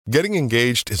Getting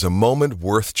engaged is a moment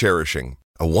worth cherishing.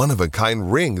 A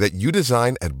one-of-a-kind ring that you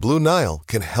design at Blue Nile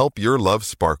can help your love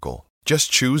sparkle. Just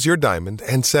choose your diamond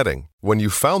and setting. When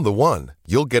you've found the one,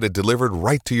 you'll get it delivered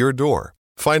right to your door.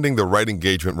 Finding the right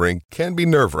engagement ring can be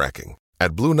nerve-wracking.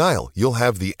 At Blue Nile, you'll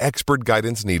have the expert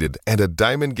guidance needed and a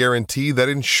diamond guarantee that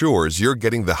ensures you're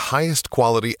getting the highest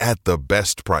quality at the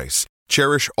best price.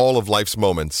 Cherish all of life's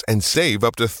moments and save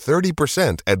up to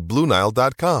 30% at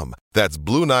BlueNile.com. That's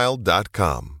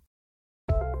BlueNile.com.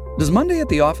 Does Monday at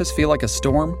the office feel like a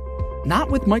storm? Not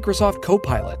with Microsoft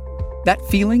Copilot. That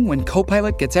feeling when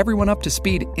Copilot gets everyone up to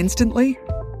speed instantly?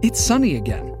 It's sunny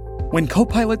again. When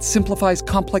Copilot simplifies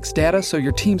complex data so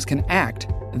your teams can act,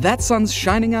 that sun's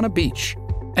shining on a beach.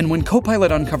 And when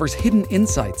Copilot uncovers hidden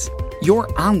insights, you're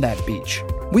on that beach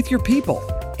with your people,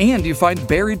 and you find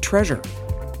buried treasure.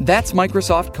 That's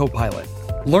Microsoft Copilot.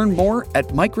 Learn more at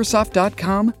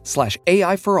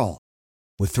Microsoft.com/AI for all.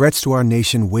 With threats to our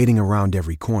nation waiting around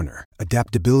every corner,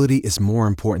 adaptability is more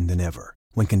important than ever.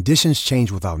 When conditions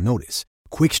change without notice,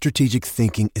 quick strategic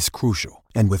thinking is crucial.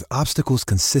 And with obstacles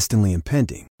consistently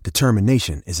impending,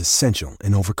 determination is essential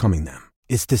in overcoming them.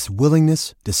 It's this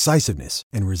willingness, decisiveness,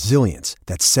 and resilience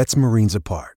that sets Marines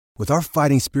apart. With our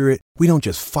fighting spirit, we don't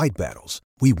just fight battles,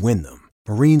 we win them.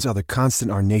 Marines are the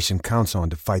constant our nation counts on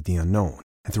to fight the unknown.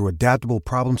 And through adaptable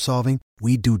problem solving,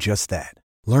 we do just that.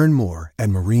 Learn more at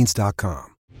Marines.com.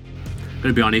 I'm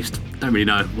going to be honest, don't really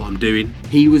know what I'm doing.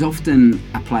 He was often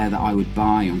a player that I would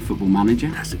buy on Football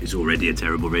Manager. It's already a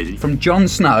terrible reason. From Jon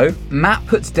Snow, Matt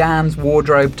puts Dan's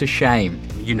wardrobe to shame.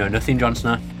 You know nothing, Jon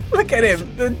Snow. Look at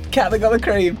him, the cat that got the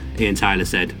cream. Ian Taylor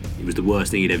said it was the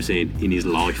worst thing he'd ever seen in his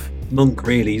life. Monk,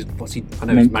 really, I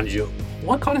know he's manager.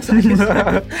 What kind of say is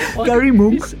that? Gary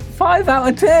Monk. 5 out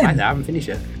of 10. I haven't finished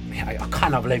it. I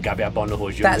cannot believe Gabriel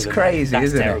Bonner-Horst. That's crazy, That's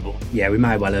isn't terrible. It? Yeah, we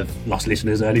may well have lost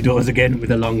listeners early doors again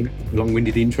with a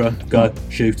long-winded intro. Go,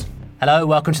 shoot. Hello,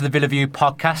 welcome to the Villa View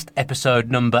podcast, episode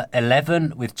number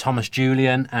 11 with Thomas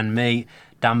Julian and me,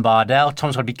 Dan Bardell.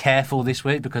 Tom's got to be careful this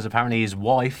week because apparently his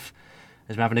wife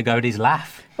has been having a go at his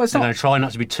laugh. Well, I'm going to try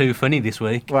not to be too funny this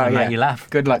week and make you laugh.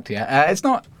 Good luck to you. It's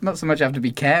not so much I have to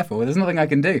be careful. There's nothing I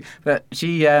can do. But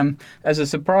she, as a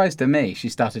surprise to me, she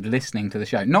started listening to the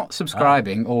show. Not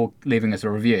subscribing or leaving us a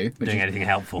review. Anything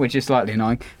helpful. Which is slightly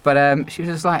annoying. But she was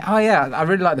just like, oh yeah, I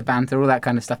really like the banter, all that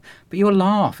kind of stuff. But your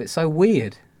laugh, it's so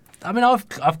weird. I mean,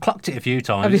 I've clocked it a few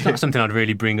times. It's not something I'd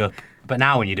really bring up. But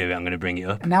now when you do it, I'm going to bring it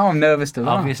up. Now I'm nervous to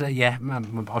laugh. Obviously, yeah.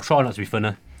 I'll try not to be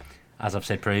funny, as I've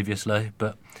said previously.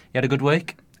 But you had a good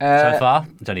week so far.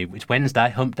 It's Wednesday,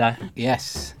 hump day.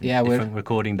 Yes. Yeah, different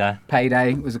recording day.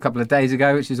 Payday was a couple of days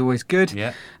ago, which is always good.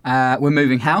 Yeah. We're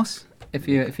moving house. If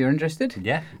you're interested.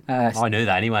 Yeah, I knew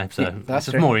that anyway, so yeah, that's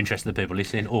of more interest to the people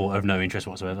listening or of no interest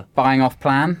whatsoever. Buying off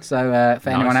plan, so for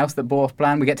anyone else that bought off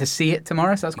plan, we get to see it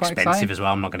tomorrow, so that's quite exciting. Expensive as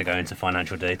well, I'm not going to go into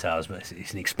financial details, but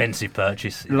it's an expensive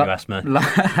purchase, if you ask me.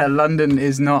 London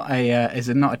is not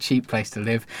a cheap place to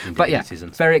live. Indeed, but yeah,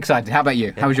 very excited. How about you?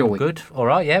 Yeah, how was your week? Good, all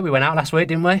right, yeah, we went out last week,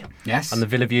 didn't we? Yes. On the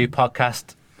Villa View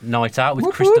podcast night out with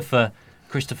Christopher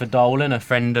Dolan, a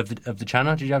friend of the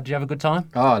channel. Did you have a good time?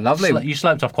 Oh, lovely. You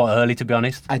sloped off quite early, to be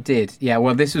honest. I did. Yeah.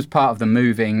 Well, this was part of the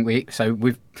moving week. So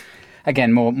we've,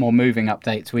 again, more moving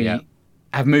updates. We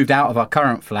have moved out of our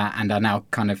current flat and are now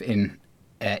kind of in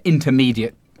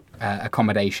intermediate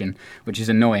accommodation, which is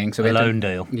annoying. So a loan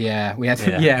deal. Yeah. We had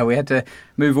to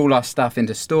move all our stuff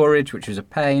into storage, which was a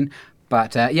pain.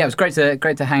 But it was great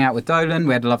to hang out with Dolan.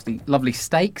 We had lovely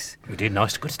steaks. We did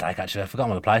nice, good steak actually. I forgot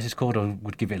what the place is called. I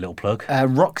would give it a little plug.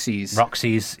 Roxy's.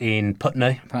 Roxy's in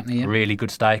Putney. Yeah. Really good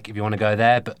steak if you want to go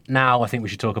there. But now I think we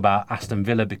should talk about Aston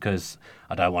Villa because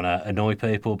I don't want to annoy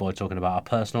people by talking about our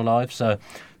personal lives. So,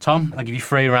 Tom, I'll give you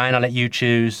free rein. I'll let you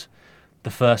choose the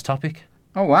first topic.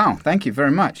 Oh wow! Thank you very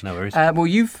much. No worries. Well,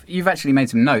 you've actually made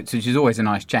some notes, which is always a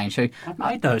nice change. So I've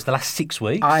made notes the last 6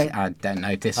 weeks. I don't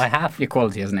notice. I have. Your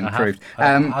quality hasn't improved.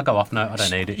 I'll go off note. I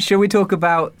don't need it. Shall we talk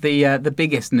about the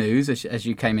biggest news as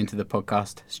you came into the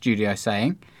podcast studio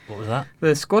saying? What was that?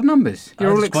 The squad numbers.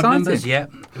 You're all excited. Squad numbers, yeah.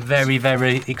 Very,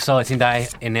 very exciting day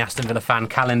in the Aston Villa fan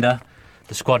calendar.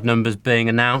 The squad numbers being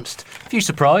announced. A few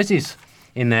surprises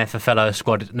in there for fellow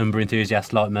squad number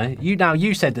enthusiasts like me.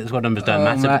 You said that the squad numbers don't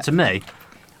matter, but to me,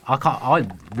 I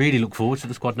really look forward to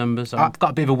the squad numbers. I've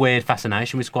got a bit of a weird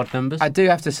fascination with squad numbers. I do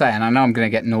have to say, and I know I'm going to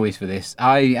get noise for this,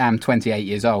 I am 28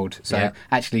 years old, so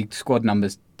actually squad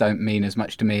numbers don't mean as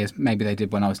much to me as maybe they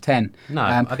did when I was 10. No,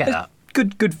 I get that.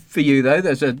 Good for you, though,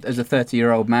 as a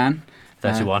 30-year-old man.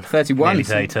 31. 31. Nearly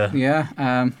 32.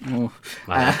 Yeah.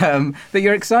 But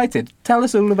you're excited. Tell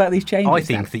us all about these changes. I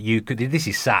think that you could... This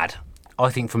is sad. I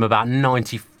think from about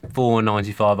 94,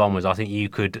 95 onwards, I think you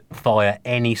could fire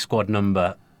any squad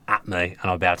number at me, and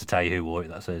I'll be able to tell you who wore it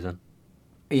that season.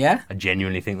 Yeah? I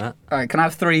genuinely think that. All right, can I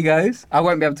have 3 goes? I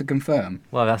won't be able to confirm.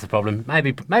 Well, that's the problem.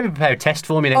 Maybe prepare a test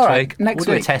for me next All right, week. next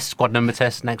we'll week. do a test, squad number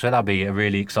test next week. That'll be a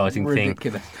really exciting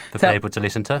Ridiculous. thing for people to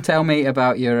listen to. Tell me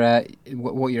about your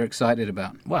what you're excited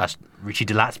about. Well, Richie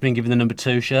Delat's been given the number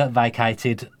 2 shirt,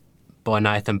 vacated by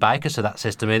Nathan Baker, so that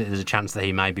says to me that there's a chance that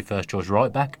he may be first choice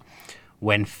right back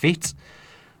when fit.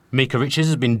 Mika Richards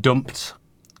has been dumped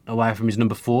away from his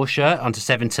number 4 shirt onto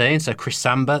 17, so Chris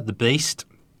Samba, the beast,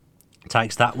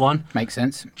 takes that one. Makes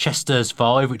sense. Chester's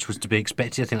 5, which was to be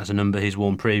expected. I think that's a number he's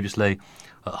worn previously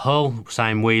at Hull.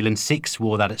 Same Whelan 6,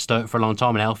 wore that at Stoke for a long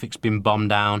time, and Elphic's been bombed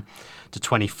down to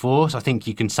 24. So I think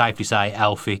you can safely say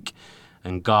Elphick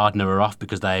and Gardner are off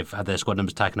because they've had their squad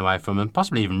numbers taken away from them.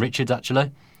 Possibly even Richards,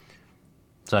 actually.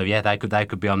 So yeah, they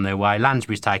could be on their way.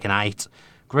 Lansbury's taken 8.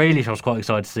 Grealish, I was quite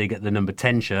excited to see get the number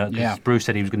 10 shirt because Bruce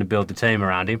said he was going to build the team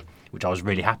around him, which I was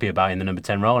really happy about in the number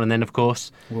 10 role. And then, of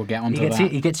course, we'll get onto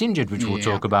that. He gets injured, which we'll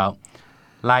talk about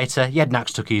later.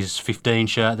 Yednax took his 15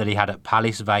 shirt that he had at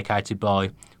Palace, vacated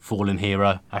by fallen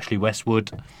hero Ashley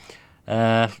Westwood.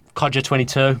 Codger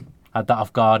 22 had that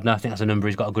off Gardner. I think that's a number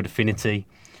he's got a good affinity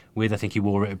with. I think he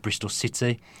wore it at Bristol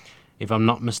City, if I'm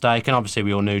not mistaken. Obviously,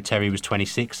 we all knew Terry was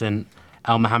 26 and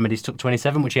Al Mohammedi's took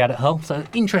 27, which he had at Hull. So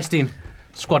interesting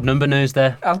squad number news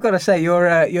there. I've got to say,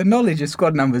 your knowledge of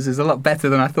squad numbers is a lot better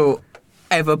than I thought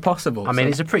ever possible. I mean,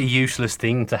 it's a pretty useless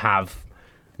thing to have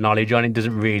knowledge on. It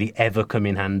doesn't really ever come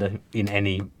in handy in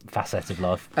any facet of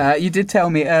life. You did tell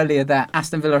me earlier that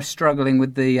Aston Villa are struggling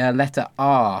with the letter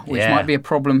R, which might be a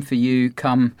problem for you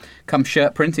come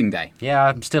shirt printing day. Yeah,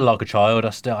 I'm still like a child.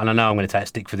 And I know I'm going to take a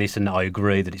stick for this, and I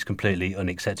agree that it's completely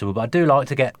unacceptable. But I do like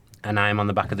to get a name on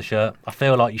the back of the shirt. I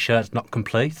feel like your shirt's not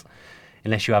complete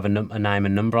unless you have a name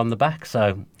and number on the back. So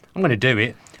I'm going to do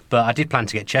it. But I did plan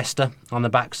to get Chester on the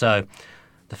back. So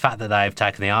the fact that they've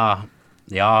taken the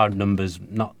R numbers,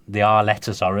 not the R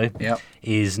letter,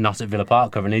 is not at Villa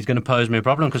Park currently, is going to pose me a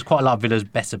problem because quite a lot of Villa's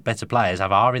better players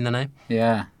have R in the name.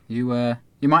 Yeah, you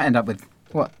might end up with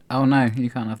what? Oh no, you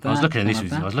can't have that. I was looking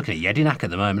at Jedinak at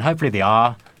the moment. Hopefully the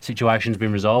R situation's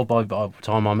been resolved by the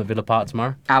time I'm at Villa Park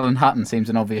tomorrow. Alan Hutton seems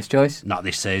an obvious choice. Not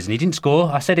this season. He didn't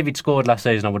score. I said if he'd scored last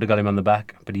season, I would have got him on the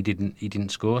back, but he didn't. He didn't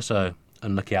score. So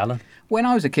unlucky Alan. When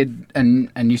I was a kid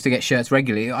and used to get shirts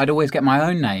regularly, I'd always get my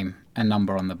own name and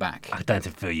number on the back. I don't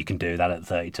feel you can do that at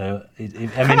 32. I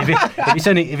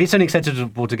mean, if it's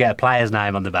unacceptable to get a player's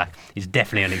name on the back, it's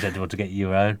definitely unacceptable to get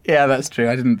your own. Yeah, that's true.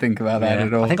 I didn't think about that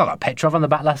at all. I think I got Petrov on the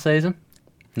back last season,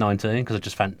 19,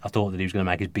 because I thought that he was going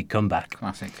to make his big comeback.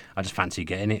 Classic. I just fancy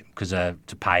getting it because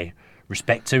to pay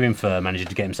respect to him for managing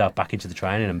to get himself back into the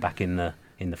training and back in the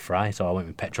fray. So I went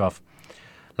with Petrov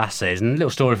last season. A little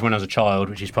story from when I was a child,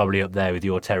 which is probably up there with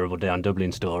your terrible Dion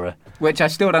Dublin story. Which I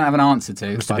still don't have an answer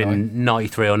to. Must have been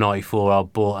 93 or 94.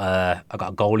 I got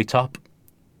a goalie top.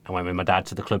 I went with my dad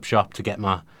to the club shop to get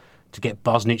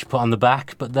Bosnich put on the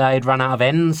back, but they'd run out of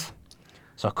ends,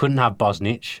 so I couldn't have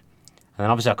Bosnich, and then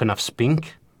obviously I couldn't have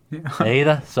Spink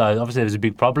either. So obviously there was a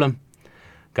big problem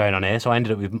going on here. So I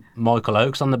ended up with Michael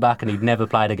Oakes on the back, and he'd never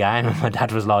played a game. And my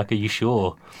dad was like, "Are you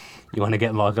sure you want to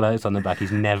get Michael Oakes on the back?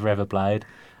 He's never ever played."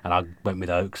 And I went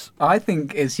with Oakes. I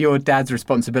think it's your dad's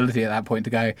responsibility at that point to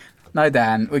go, "No,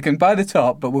 Dan, we can buy the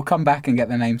top, but we'll come back and get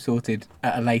the name sorted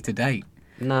at a later date."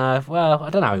 No, well, I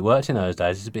don't know how it worked in those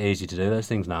days. It's a bit easier to do those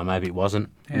things now. Maybe it wasn't.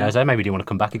 Yeah. In those days, maybe he didn't want to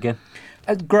come back again.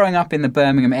 Growing up in the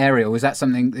Birmingham area, was that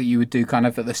something that you would do kind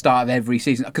of at the start of every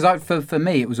season? Because for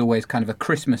me, it was always kind of a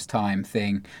Christmas time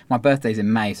thing. My birthday's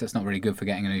in May, so it's not really good for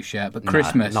getting a new shirt. But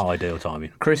Christmas... No, not ideal timing.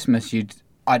 Christmas,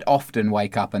 I'd often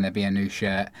wake up and there'd be a new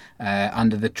shirt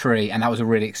under the tree, and that was a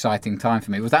really exciting time for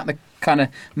me. Was that the kind of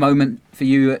moment for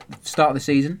you at the start of the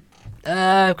season?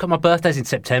 My birthday's in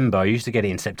September. I used to get it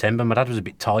in September. My dad was a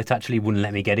bit tight, actually. He wouldn't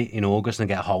let me get it in August and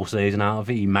get a whole season out of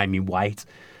it. He made me wait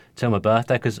till my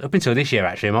birthday, because up until this year,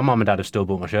 actually, my mum and dad have still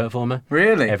bought my shirt for me.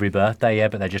 Really? Every birthday, yeah,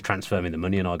 but they just transfer me the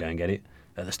money and I go and get it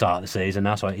at the start of the season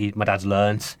now. So my dad's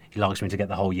learnt. He likes me to get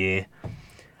the whole year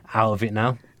out of it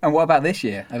now. And what about this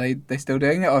year? Are they still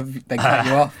doing it, or have they cut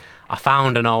you off? I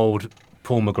found an old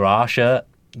Paul McGrath shirt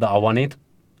that I wanted,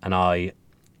 and I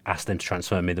asked them to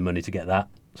transfer me the money to get that.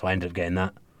 So I ended up getting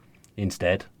that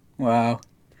instead. Wow.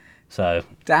 So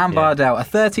Dan Bardell, a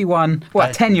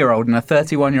 10-year-old and a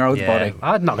 31-year-old's body.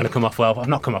 I'm not going to come off well. I've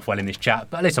not come off well in this chat,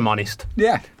 but at least I'm honest.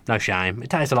 Yeah. No shame. It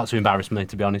takes a lot to embarrass me,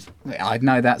 to be honest. I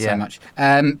know that so much.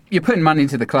 You're putting money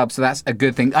into the club, so that's a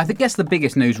good thing. I guess the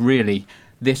biggest news really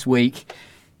this week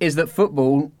is that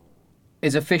football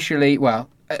is officially,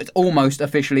 it's almost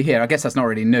officially here. I guess that's not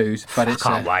really news, but I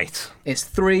can't wait. It's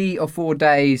 3 or 4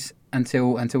 days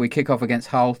until we kick off against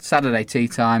Hull. Saturday tea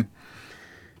time.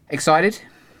 Excited?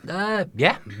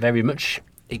 Yeah, very much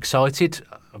excited.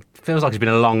 Feels like it's been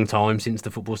a long time since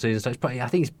the football season. So I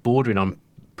think it's bordering on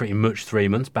pretty much 3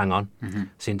 months, bang on,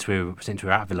 since we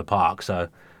were at Villa Park. So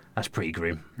that's pretty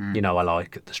grim. You know, I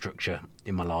like the structure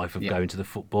in my life of going to the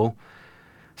football.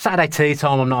 Saturday tea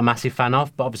time, I'm not a massive fan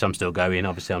of, but obviously I'm still going.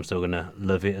 Obviously, I'm still going to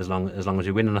love it as long as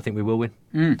we win, and I think we will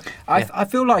win. I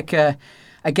feel like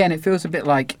again, it feels a bit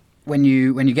like when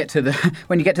you get to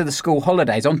the school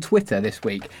holidays on Twitter this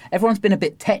week. Everyone's been a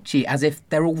bit tetchy, as if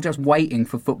they're all just waiting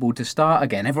for football to start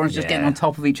again. Everyone's just getting on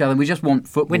top of each other. And we just want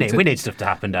football. We need stuff to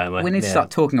happen, don't we? We need to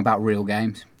start talking about real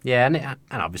games. Yeah, and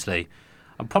obviously,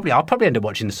 I'll probably end up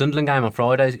watching the Sunderland game on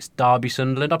Fridays. It's Derby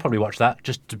Sunderland. I'll probably watch that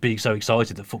just to be so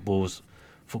excited that football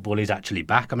is actually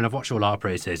back. I mean, I've watched all our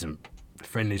pre-season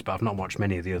friendlies, but I've not watched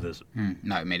many of the others.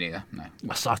 No, me neither. No.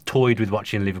 I toyed with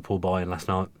watching Liverpool Bayern last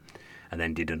night, and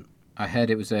then didn't. I heard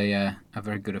it was a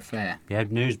very good affair. Yeah,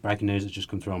 breaking news that's just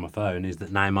come through on my phone is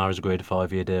that Neymar has agreed a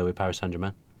 5-year deal with Paris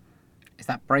Saint-Germain. Is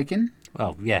that breaking?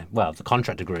 Well, yeah. Well, the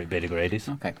contract bid agreed is.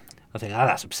 Okay. I think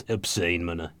that's obscene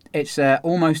money. It's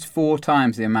almost 4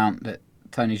 times the amount that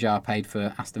Tony Jaa paid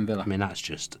for Aston Villa. I mean, that's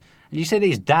just... And you say that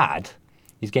his dad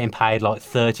is getting paid like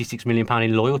 £36 million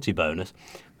in loyalty bonus,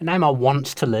 but Neymar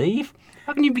wants to leave?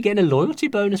 How can you be getting a loyalty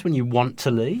bonus when you want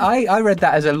to leave? I read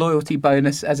that as a loyalty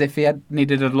bonus, as if he had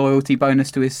needed a loyalty bonus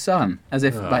to his son, as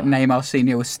if like Neymar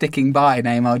Senior was sticking by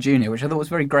Neymar Junior, which I thought was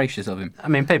very gracious of him. I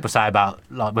mean, people say about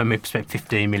like when we spent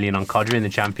 15 million on Codri in the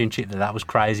Championship that was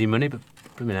crazy money, but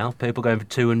people going for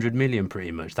 200 million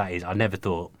pretty much. That is, I never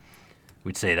thought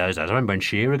we'd see those days. I remember when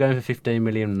Shearer going for 15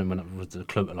 million and when it was a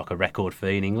club like a record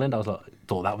fee in England, I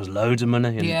thought that was loads of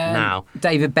money. And now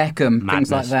David Beckham, madness.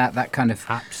 things like that kind of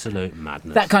absolute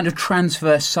madness. That kind of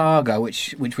transfer saga,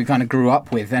 which we kind of grew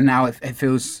up with, and now it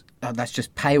feels that's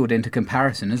just paled into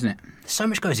comparison, isn't it? So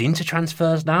much goes into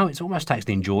transfers now. It almost takes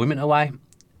the enjoyment away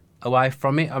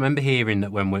from it. I remember hearing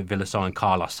that when Villa signed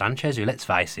Carlos Sanchez, who, let's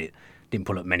face it, didn't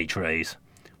pull up many trees,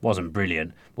 wasn't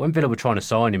brilliant. But when Villa were trying to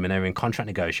sign him and they were in contract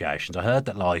negotiations, I heard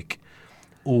that like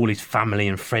all his family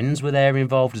and friends were there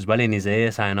involved as well in his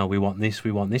ear, saying, "Oh, we want this,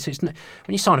 we want this." It's not,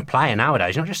 when you sign a player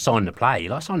nowadays, you're not just signing a player;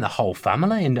 you're like signing the whole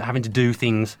family and having to do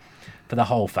things for the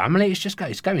whole family.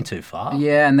 It's going too far.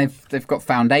 Yeah, and they've got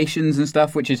foundations and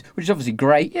stuff, which is obviously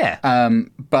great. Yeah.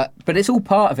 But it's all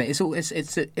part of it.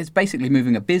 It's basically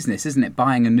moving a business, isn't it?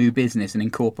 Buying a new business and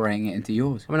incorporating it into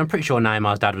yours. I mean, I'm pretty sure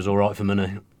Neymar's dad was all right for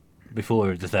money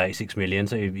before the 36 million,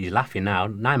 so he's laughing now.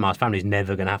 Neymar's family's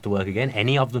never going to have to work again,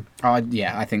 any of them.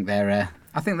 Yeah, I think they're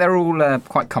all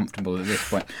quite comfortable at this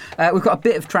point. We've got a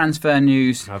bit of transfer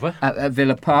news at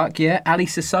Villa Park. Yeah, Ali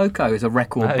Sissoko is a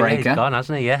record breaker. He's gone,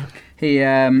 hasn't he? Yeah.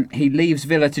 He leaves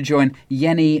Villa to join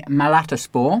Yeni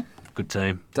Malatyaspor. Good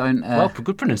team. Well,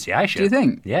 good pronunciation. Do you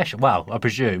think? Yeah. Well, I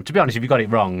presume. To be honest, if you got it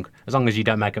wrong, as long as you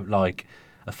don't make up like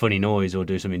a funny noise or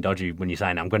do something dodgy when you're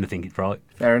saying it, I'm going to think it's right.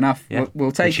 Fair enough. Yeah.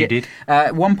 We'll take it. Did.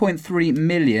 1.3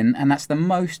 million, and that's the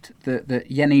most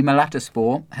that Yeni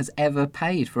Malatyaspor has ever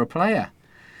paid for a player.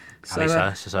 Ali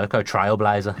Sissoko,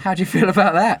 trailblazer. How do you feel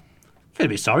about that? I feel a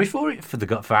bit sorry for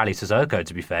Ali Sissoko,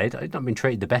 to be fair. He's not been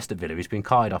treated the best at Villa. He's been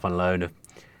carried off on loan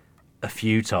a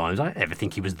few times. I don't ever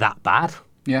think he was that bad.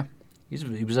 Yeah.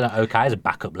 He was okay as a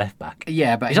backup left back.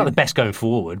 Yeah, but he's not the best going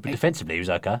forward, but defensively he was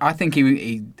okay. I think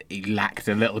he lacked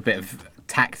a little bit of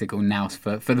tactical nous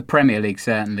for the Premier League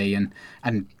certainly, and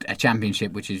a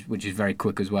Championship which is very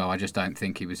quick as well. I just don't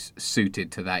think he was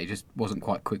suited to that. He just wasn't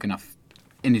quite quick enough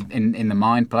in the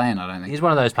mind playing. I don't think he's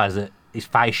one of those players that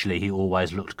facially he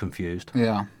always looked confused.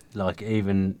 Yeah, like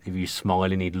even if he's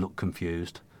smiling, he'd look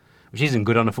confused, which isn't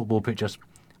good on a football pitch.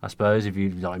 I suppose if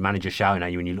you like manager shouting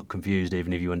at you and you look confused,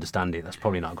 even if you understand it, that's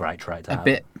probably not a great trait to have.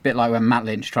 A bit like when Matt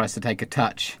Lynch tries to take a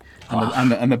touch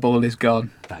and the ball is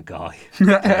gone. That guy.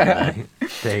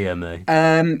 Dear me.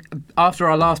 After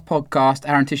our last podcast,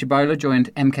 Aaron Tishabola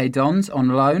joined MK Dons on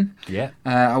loan. Yeah.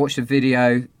 I watched a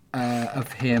video of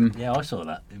him. Yeah, I saw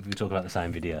that. We talk about the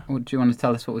same video. Well, do you want to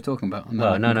tell us what we're talking about?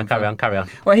 No, carry on.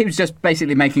 Well, he was just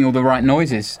basically making all the right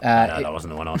noises. No, that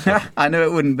wasn't the one I was talking. I knew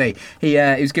it wouldn't be. He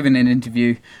was giving an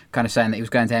interview kind of saying that he was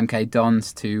going to MK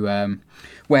Dons to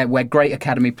where great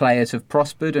academy players have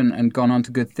prospered and gone on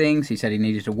to good things. He said he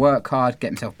needed to work hard, get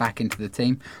himself back into the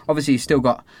team. Obviously, he's still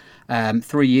got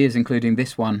 3 years, including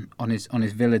this one, on his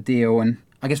Villa deal. And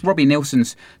I guess Robbie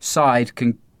Nilsson's side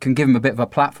can give him a bit of a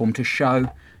platform to show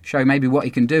maybe what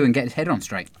he can do and get his head on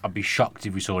straight. I'd be shocked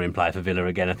if we saw him play for Villa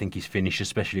again. I think he's finished,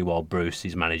 especially while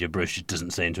his manager, Bruce, just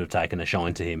doesn't seem to have taken a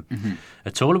shine to him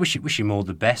at all. I wish him all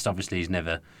the best. Obviously, he's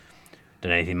never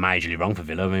done anything majorly wrong for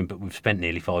Villa. I mean, but we've spent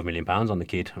nearly £5 million on the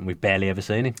kid and we've barely ever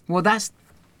seen him. Well, that's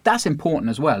that's important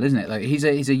as well, isn't it? Like he's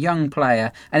a young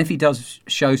player, and if he does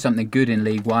show something good in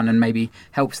League One and maybe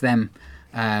helps them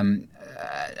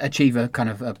achieve a kind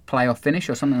of a playoff finish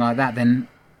or something like that, then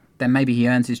maybe he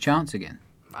earns his chance again.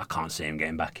 I can't see him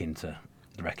getting back into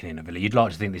the reckoning of Villa. You'd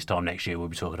like to think this time next year we'll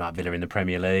be talking about Villa in the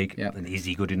Premier League. Yep. And is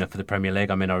he good enough for the Premier League?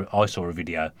 I mean, I saw a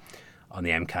video on the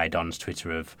MK Dons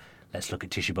Twitter of let's look at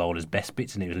Tishy best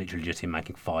bits, and it was literally just him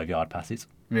making 5-yard passes.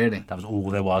 Really? That was all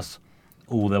there was.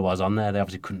 All there was on there. They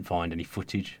obviously couldn't find any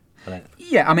footage.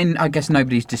 Yeah, I mean, I guess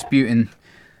nobody's disputing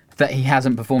that he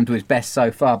hasn't performed to his best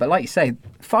so far. But like you say,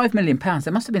 £5 million,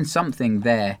 there must have been something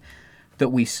there that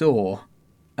we saw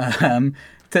to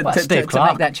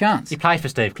make that chance. He played for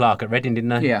Steve Clarke at Reading,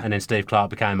 didn't he? Yeah. And then Steve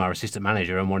Clarke became our assistant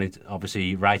manager and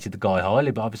obviously rated the guy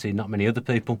highly, but obviously not many other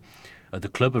people at the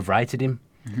club have rated him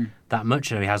that much.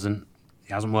 So he hasn't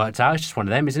worked out. It's just one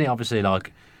of them, isn't it? Obviously,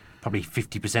 like probably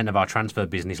 50% of our transfer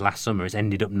business last summer has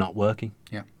ended up not working.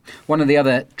 Yeah. One of the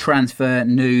other transfer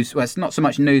news, well, it's not so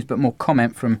much news, but more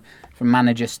comment from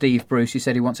manager Steve Bruce. He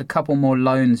said he wants a couple more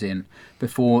loans in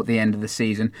before the end of the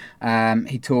season.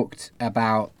 He talked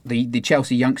about the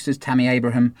Chelsea youngsters, Tammy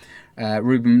Abraham,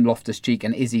 Ruben Loftus-Cheek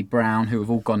and Izzy Brown, who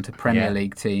have all gone to Premier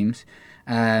League teams.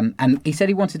 And he said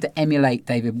he wanted to emulate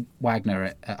David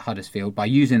Wagner at Huddersfield by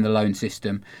using the loan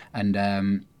system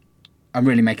and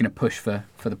really making a push for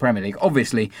the Premier League.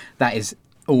 Obviously, that is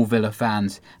all Villa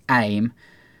fans' aim.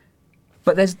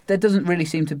 But there doesn't really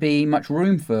seem to be much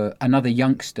room for another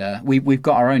youngster. We've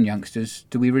got our own youngsters.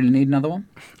 Do we really need another one?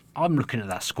 I'm looking at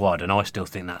that squad, and I still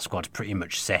think that squad's pretty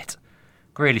much set.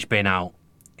 Grealish being out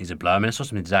is a blow. I mean, I saw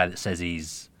something today that says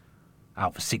he's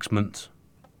out for 6 months.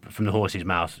 But from the horse's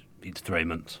mouth, it's 3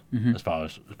 months, as far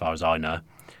as I know.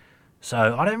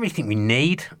 So I don't really think we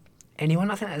need anyone.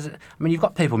 I think you've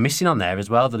got people missing on there as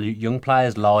well. The young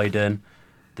players, Lydon,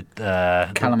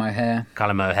 Callum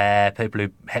O'Hare, people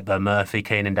who Hepburn Murphy,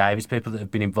 Keenan Davis, people that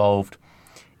have been involved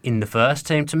in the first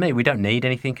team. To me, we don't need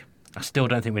anything. I still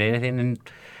don't think we need anything. And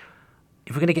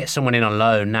if we're going to get someone in on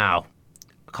loan now,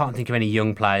 I can't think of any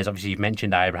young players. Obviously, you've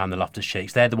mentioned Abraham, the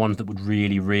Loftus-Cheeks. They're the ones that would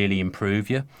really, really improve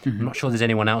you. I'm not sure there's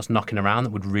anyone else knocking around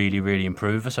that would really, really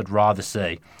improve us. I'd rather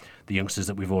see the youngsters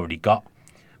that we've already got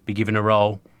be given a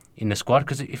role in the squad,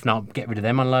 because if not, get rid of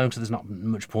them on loan, so there's not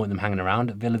much point in them hanging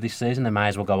around at Villa this season. They may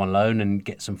as well go on loan and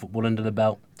get some football under the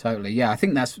belt. Totally, yeah. I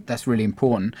think that's really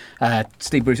important.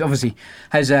 Steve Bruce obviously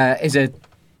is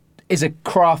a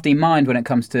crafty mind when it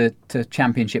comes to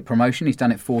Championship promotion. He's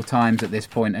done it 4 times at this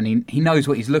point, and he knows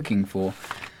what he's looking for.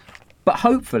 But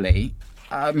hopefully,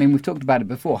 I mean, we've talked about it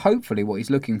before, hopefully what he's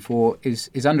looking for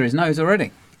is under his nose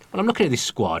already. Well, I'm looking at this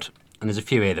squad, and there's a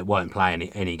few here that won't play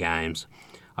any games.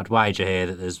 I'd wager here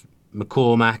that there's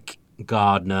McCormack,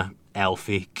 Gardner,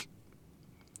 Elphick,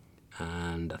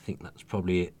 and I think that's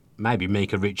probably it. Maybe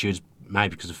Micah Richards,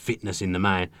 maybe because of fitness in the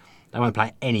main. They won't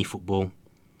play any football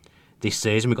this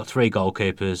season. We've got 3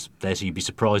 goalkeepers there, so you'd be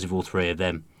surprised if all 3 of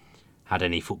them had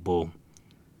any football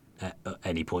at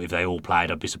any point. If they all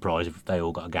played, I'd be surprised if they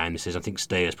all got a game this season. I think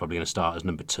Steele's probably going to start as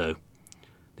number 2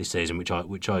 this season, which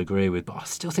I agree with. But I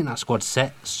still think that squad's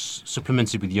set,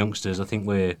 supplemented with youngsters. I think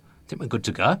we're good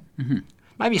to go.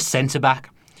 Maybe a centre-back.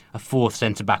 A 4th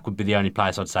centre-back would be the only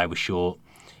place I'd say we're short,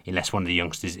 unless one of the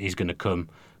youngsters is going to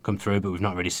come through, but we've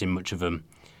not really seen much of them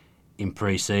in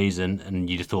pre-season, and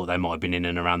you'd have thought they might have been in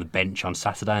and around the bench on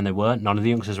Saturday, and they weren't. None of the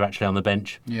youngsters were actually on the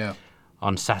bench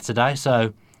on Saturday.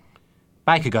 So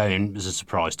Baker going was a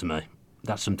surprise to me.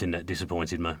 That's something that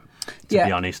disappointed me, to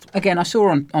be honest. Again, I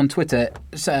saw on Twitter,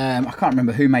 I can't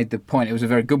remember who made the point. It was a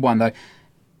very good one, though.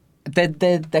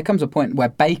 There comes a point where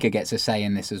Baker gets a say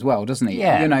in this as well, doesn't he?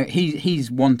 Yeah. You know, he's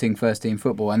wanting first team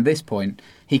football, and at this point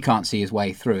he can't see his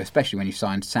way through, especially when you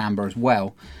signed Samba as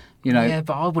well. You know. Yeah,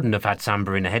 but I wouldn't have had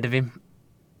Samba in ahead of him.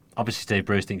 Obviously, Steve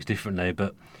Bruce thinks differently,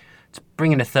 but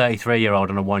bringing a 33-year-old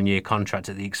on a 1-year contract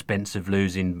at the expense of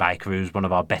losing Baker, who's one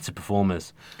of our better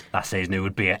performers last season, who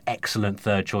would be an excellent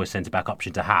third-choice centre-back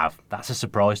option to have, that's a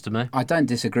surprise to me. I don't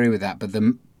disagree with that, but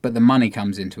the money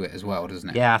comes into it as well, doesn't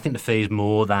it? Yeah, I think the fee's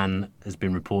more than has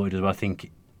been reported as well. I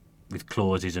think with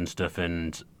clauses and stuff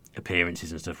and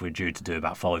appearances and stuff, we're due to do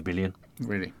about $5 billion.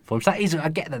 Really? For him. So I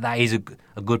get that is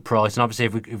a good price, and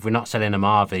obviously if we're not selling him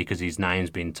Harvey because his name's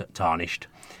been tarnished,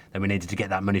 then we needed to get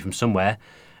that money from somewhere.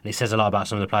 And it says a lot about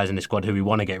some of the players in the squad who we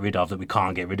want to get rid of, that we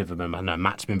can't get rid of them. I know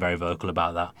Matt's been very vocal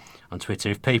about that on Twitter.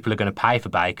 If people are going to pay for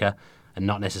Baker and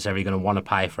not necessarily going to want to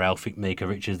pay for Elphick, Micah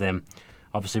Richards, then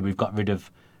obviously we've got rid of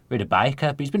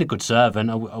Baker. But he's been a good servant.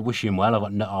 I wish him well.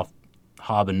 I've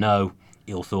harbour no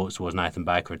ill thoughts towards Nathan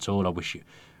Baker at all. I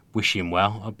wish him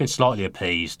well. I've been slightly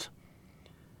appeased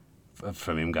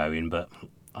from him going, but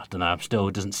I don't know, still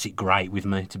doesn't sit great with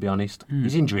me, to be honest.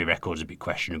 His injury record's a bit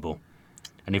questionable.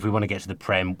 And if we want to get to the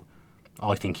Prem,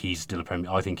 I think he's still a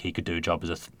Premier. I think he could do a job as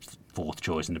a fourth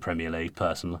choice in the Premier League,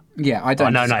 personally. Yeah, I don't. I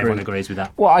know disagree. not everyone agrees with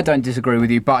that. Well, I don't disagree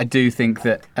with you, but I do think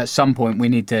that at some point we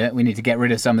need to get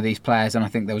rid of some of these players, and I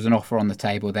think there was an offer on the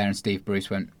table there, and Steve Bruce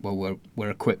went, "Well, we're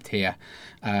equipped here.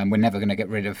 We're never going to get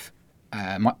rid of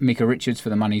Micah Richards for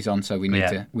the money he's on, so we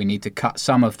need to cut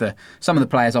some of the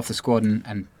players off the squad,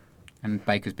 and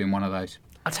Baker's been one of those."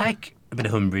 I take a bit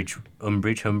of umbrage with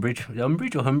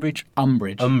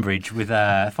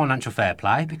financial fair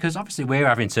play, because obviously we're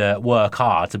having to work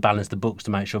hard to balance the books to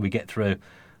make sure we get through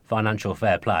financial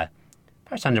fair play.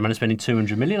 Paris Saint-Germain are spending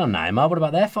 200 million on Neymar. What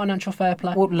about their financial fair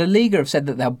play? Well, La Liga have said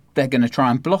that they're going to try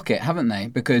and block it, haven't they?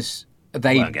 Because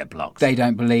they won't get blocked. They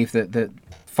don't believe that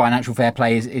financial fair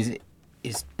play is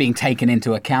being taken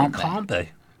into account. It can't be.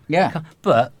 Yeah.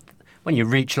 But when you're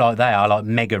rich like they are, like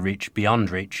mega rich, beyond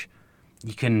rich,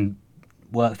 you can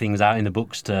work things out in the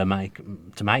books to make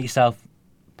yourself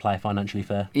play financially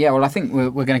fair. Yeah, well, I think we're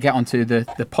going to get onto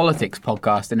the politics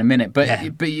podcast in a minute, but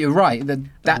you're right but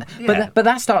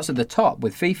that starts at the top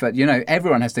with FIFA. You know,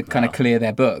 everyone has to kind of clear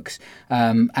their books,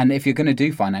 and if you're going to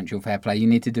do financial fair play, you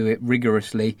need to do it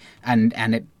rigorously and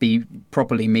it be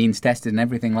properly means tested and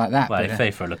everything like that. Well, if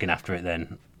FIFA are looking after it,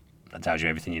 then that tells you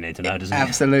everything you need to know, doesn't it?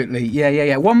 Absolutely,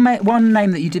 yeah. One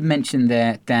name that you did mention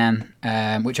there, Dan,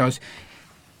 which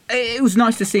it was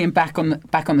nice to see him back on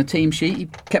the team sheet. He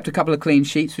kept a couple of clean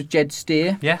sheets with Jed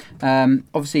Steer. Yeah.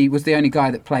 Obviously, he was the only guy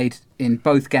that played in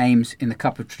both games in the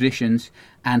Cup of Traditions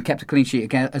and kept a clean sheet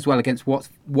again, as well against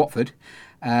Watford.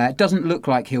 Doesn't look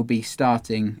like he'll be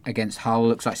starting against Hull.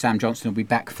 Looks like Sam Johnson will be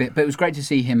back fit. But it was great to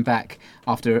see him back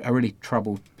after a really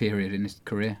troubled period in his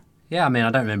career. Yeah, I mean,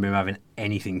 I don't remember him having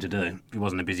anything to do. He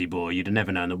wasn't a busy boy. You'd have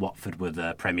never known that Watford were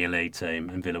the Premier League team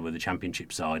and Villa were the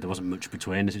Championship side. There wasn't much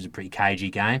between us. It was a pretty cagey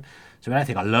game. So I don't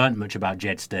think I learnt much about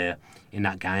Jed Steer in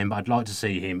that game, but I'd like to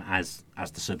see him as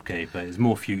the sub-keeper. There's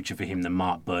more future for him than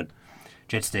Mark Budd.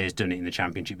 Jed Steer's done it in the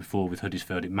Championship before with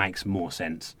Huddersfield. It makes more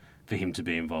sense for him to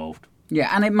be involved.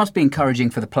 Yeah, and it must be encouraging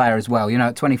for the player as well. You know,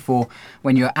 at 24,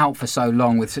 when you're out for so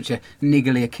long with such a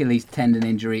niggly Achilles tendon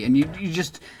injury, and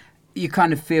you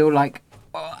kind of feel like,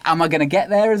 am I going to get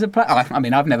there as a player? I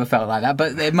mean, I've never felt like that,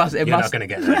 but it must. You're not going to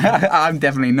get there. I'm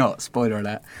definitely not. Spoiler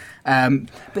alert.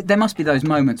 But there must be those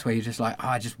moments where you're just like,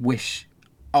 I just wish.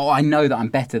 I know that I'm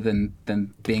better than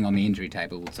being on the injury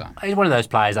table all the time. He's one of those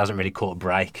players that hasn't really caught a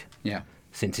break. Yeah.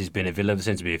 Since he's been at Villa, there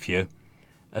seems to be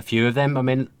a few of them. I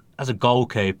mean, as a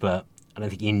goalkeeper, I don't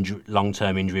think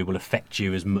long-term injury will affect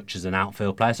you as much as an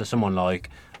outfield player. So someone like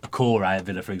Akora at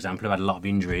Villa, for example, who had a lot of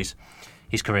injuries,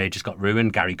 his career just got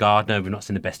ruined. Gary Gardner, we've not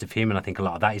seen the best of him, and I think a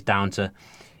lot of that is down to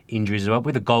injuries as well.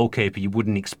 With a goalkeeper, you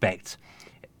wouldn't expect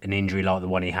an injury like the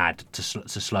one he had to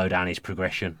slow down his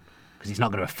progression, because it's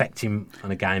not going to affect him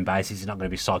on a game basis. It's not going to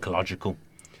be psychological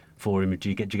for him. Do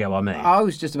you get what I mean? I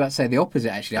was just about to say the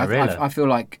opposite, actually. Really? I feel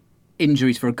like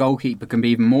injuries for a goalkeeper can be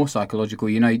even more psychological.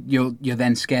 You know, you're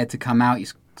then scared to come out.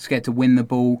 You're scared to win the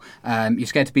ball. You're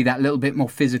scared to be that little bit more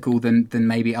physical than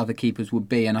maybe other keepers would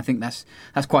be. And I think that's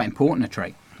quite important a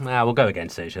trait. We'll go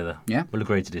against each other. Yeah, we'll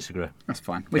agree to disagree. That's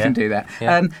fine. We can do that.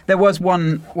 Yeah. There was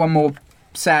one more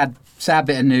sad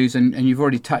bit of news, and you've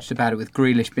already touched about it with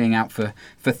Grealish being out for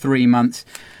 3 months.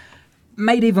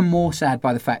 Made even more sad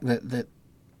by the fact that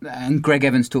and Greg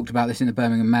Evans talked about this in the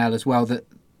Birmingham Mail as well, that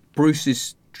Bruce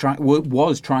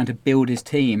was trying to build his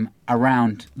team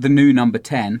around the new number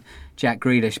 10, Jack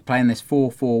Grealish, playing this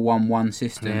 4-4-1-1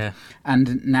 system. Yeah.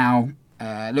 And now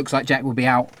it looks like Jack will be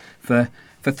out for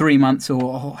 3 months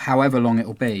or however long it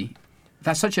will be.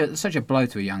 That's such a blow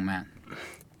to a young man.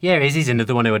 Yeah, it is. He's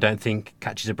another one who I don't think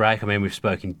catches a break. I mean, we've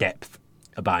spoken in depth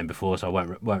about him before, so I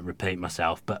won't repeat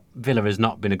myself. But Villa has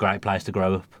not been a great place to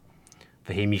grow up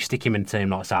for him. You stick him in a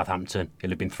team like Southampton, he'll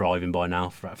have been thriving by now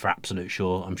for absolute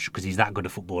sure. I'm sure, because he's that good a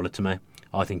footballer to me.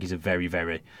 I think he's a very,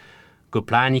 very good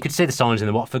player. And you could see the signs in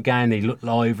the Watford game. He looked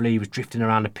lively. He was drifting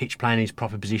around the pitch, playing in his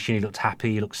proper position. He looked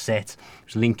happy. He looked set. He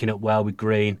was linking up well with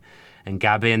Green and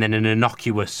Gabby. And then an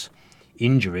innocuous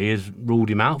injury has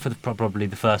ruled him out for probably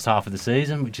the first half of the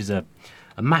season, which is a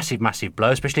massive, massive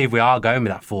blow, especially if we are going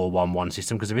with that 4-1-1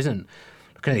 system, because there isn't,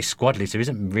 looking at his squad list, there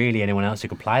isn't really anyone else who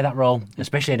could play that role,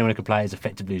 especially anyone who could play as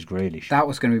effectively as Grealish. That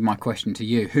was going to be my question to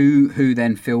you. Who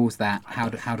then fills that? How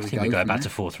do we go? I think we go back to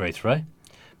 4-3-3,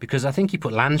 because I think you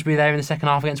put Lansbury there in the second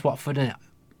half against Watford, and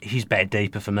he's bed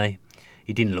deeper for me.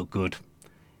 He didn't look good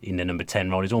in the number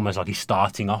 10 role. It's almost like he's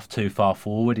starting off too far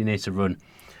forward. He needs to run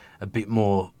a bit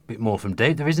more from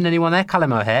deep. There isn't anyone there.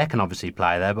 Callum O'Hare can obviously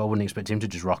play there, but I wouldn't expect him to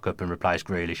just rock up and replace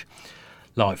Grealish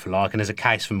like for like. And there's a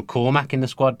case for McCormack in the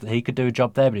squad that he could do a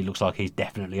job there, but it looks like he's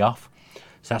definitely off.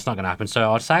 So that's not going to happen.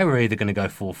 So I'd say we're either going to go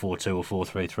 4-4-2 or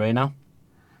 4-3-3 now.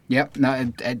 Yep,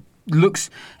 no, it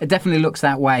definitely looks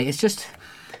that way. It's just,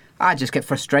 I just get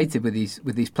frustrated with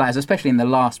these players, especially in the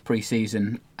last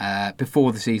pre-season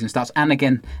before the season starts. And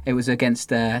again, it was against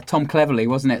Tom Cleverley,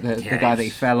 wasn't it? The guy that he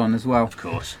fell on as well. Of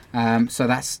course. So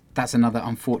that's another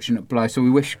unfortunate blow. So we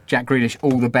wish Jack Grealish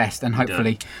all the best, and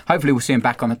hopefully we'll see him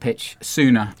back on the pitch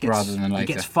sooner rather than later.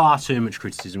 He gets far too much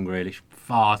criticism, Grealish.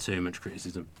 Far too much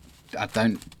criticism. I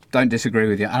don't disagree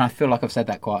with you, and I feel like I've said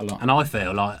that quite a lot. And I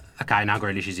feel like, okay, now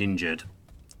Grealish is injured.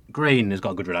 Green has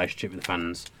got a good relationship with the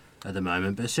fans at the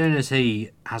moment, but as soon as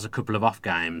he has a couple of off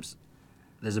games,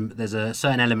 there's a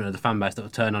certain element of the fan base that will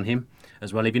turn on him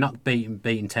as well. If you're not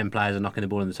beating 10 players and knocking the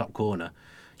ball in the top corner,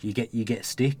 you get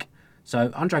stick. So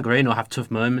Andre Green will have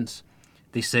tough moments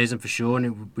this season for sure, and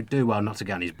it would do well not to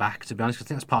get on his back, to be honest. I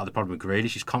think that's part of the problem with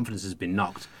Grealish. His confidence has been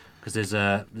knocked because there's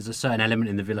a certain element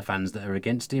in the Villa fans that are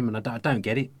against him, and I don't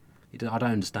get it. I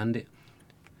don't understand it.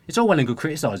 It's all well and good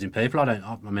criticising people.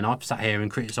 I've sat here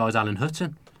and criticised Alan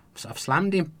Hutton. I've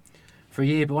slammed him for a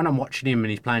year, but when I'm watching him and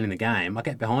he's playing in the game, I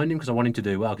get behind him because I want him to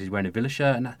do well because he's wearing a Villa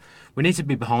shirt. And we need to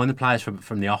be behind the players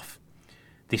from the off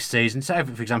this season. So,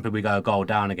 for example, we go a goal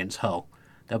down against Hull,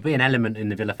 there'll be an element in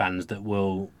the Villa fans that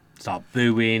will start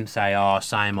booing, say,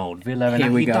 same old Villa.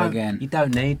 Here we go again. You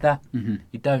don't need that. Mm-hmm.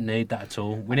 You don't need that at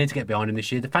all. We need to get behind him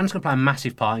this year. The fans can play a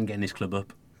massive part in getting this club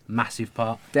up. Massive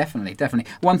part. Definitely.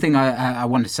 One thing I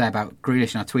wanted to say about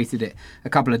Grealish, and I tweeted it a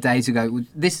couple of days ago,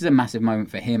 this is a massive moment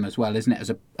for him as well, isn't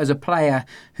it? As a player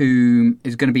who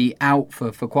is going to be out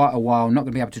for quite a while, not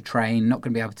going to be able to train, not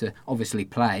going to be able to obviously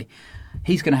play,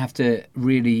 he's going to have to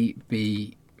really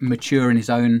be mature in his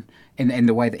own, in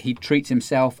the way that he treats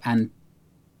himself and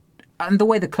the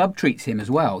way the club treats him as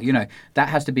well. You know, that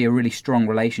has to be a really strong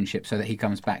relationship so that he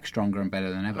comes back stronger and better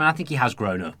than ever. I think he has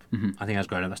grown up. Mm-hmm. I think he has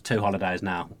grown up. That's 2 holidays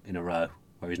now in a row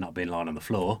where he's not been lying on the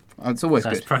floor. Oh, it's always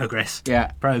good. That's progress.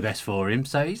 Yeah. Progress for him.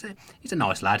 So he's a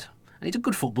nice lad. And he's a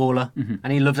good footballer. Mm-hmm.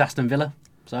 And he loves Aston Villa.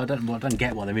 So I don't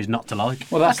get what there is not to like.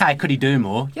 Well, okay, could he do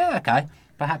more? Yeah, okay.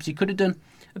 Perhaps he could have done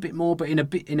a bit more, but in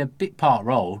a bit part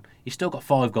role, he's still got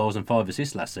 5 goals and 5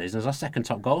 assists last season as our second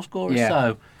top goal scorer. Yeah.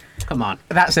 So, come on.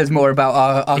 That says more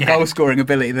about our goal scoring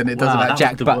ability than it does about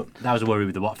Jack. That was a worry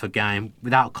with the Watford game.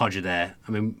 Without Codger there,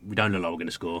 I mean, we don't look like we're going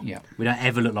to score. Yeah. We don't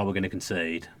ever look like we're going to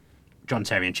concede. John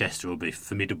Terry and Chester will be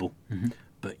formidable. Mm-hmm.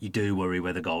 But you do worry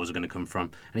where the goals are going to come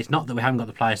from. And it's not that we haven't got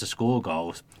the players to score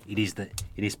goals. It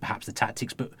is perhaps the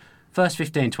tactics. But first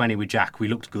 15-20 with Jack, we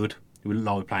looked good. We looked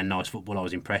like we were playing nice football. I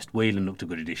was impressed. Whelan looked a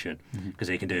good addition because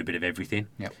he can do a bit of everything.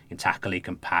 Yep. He can tackle, he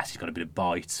can pass, he's got a bit of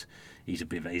bite. He's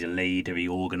a leader, he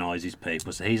organises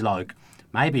people. So he's like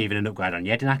maybe even an upgrade on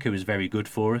Jedinak, who was very good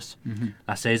for us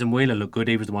last season. Whelan looked good.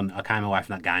 He was the one, I came away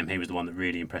from that game, he was the one that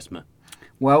really impressed me.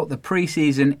 Well, the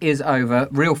pre-season is over.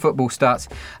 Real football starts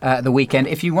the weekend.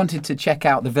 If you wanted to check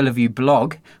out the Villa View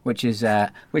blog, which is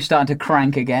we're starting to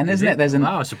crank again, isn't it?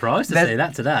 Wow, I was surprised to see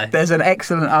that today. There's an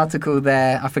excellent article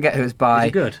there. I forget who it's by. Is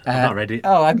it good? I've not read it.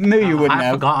 Oh, I knew you wouldn't I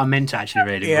have. forgot. I meant to actually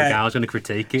read it. Yeah. I was going to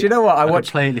critique it. Do you know what? I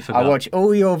completely forgot. I watch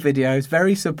all your videos,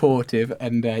 very supportive,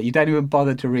 and you don't even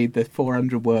bother to read the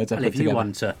 400 words I put together. If you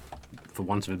want to, for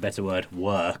want of a better word,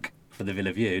 work for the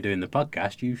Villa View doing the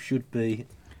podcast, you should be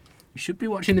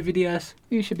watching the videos.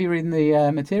 You should be reading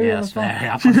the material. Yeah,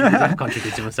 that's fair. I'm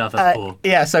contradicting myself. That's poor.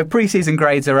 Yeah, so pre-season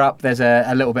grades are up. There's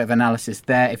a little bit of analysis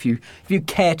there. If you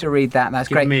care to read that, that's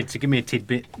great. Give me a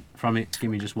tidbit from it.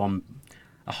 Give me just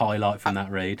a highlight from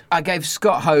that read. I gave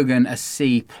Scott Hogan a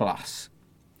C+.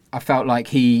 I felt like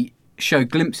he showed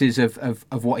glimpses of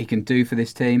what he can do for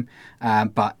this team,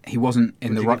 but he wasn't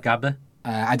in the right. Gabba?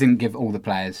 I didn't give all the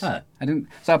players. Oh. I didn't.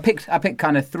 So I picked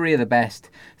kind of 3 of the best,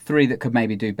 3 that could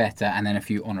maybe do better, and then a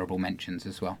few honourable mentions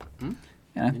as well.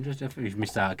 Yeah. Interesting. You've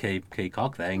missed out a key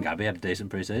cog there, and Gabby had a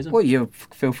decent pre-season. Well, you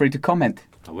feel free to comment.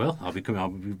 I will.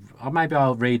 Maybe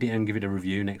I'll read it and give it a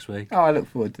review next week. Oh, I look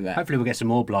forward to that. Hopefully we'll get some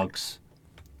more blogs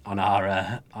on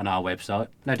our website.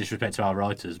 No disrespect to our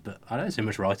writers, but I don't see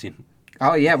much writing.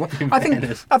 Oh yeah, well, I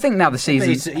think now the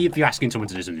season. If you're asking someone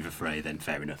to do something for free, then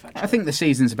fair enough. Actually. I think the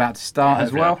season's about to start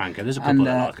as well. There's a couple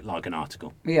that like an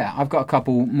article. Yeah, I've got a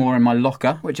couple more in my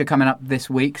locker, which are coming up this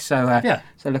week. So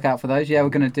so look out for those. Yeah, we're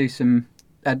going to do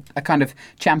a kind of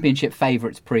championship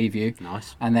favourites preview.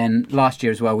 Nice. And then last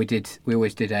year as well, we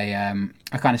always did a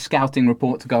kind of scouting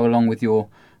report to go along with your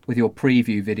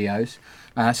preview videos.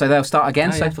 So they'll start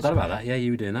again. I forgot about that. Yeah, you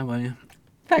were doing that, weren't you?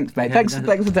 Thanks, mate. Thanks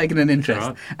for taking an interest.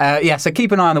 Right. So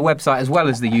keep an eye on the website as well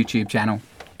as the YouTube channel.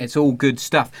 It's all good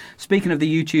stuff. Speaking of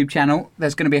the YouTube channel,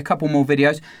 there's going to be a couple more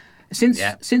videos.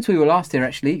 Since we were last here,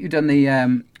 actually, you've done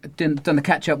the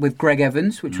catch up with Greg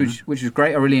Evans, which was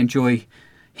great. I really enjoy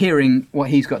hearing what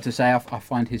he's got to say.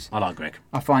 I like Greg.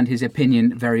 I find his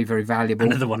opinion very, very valuable.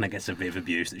 Another one that gets a bit of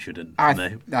abuse that shouldn't. I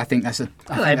think that's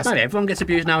maybe everyone gets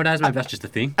abused nowadays. Maybe that's just a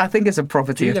thing. I think it's a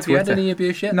property of Twitter. Have you had any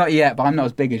abuse yet? Not yet, but I'm not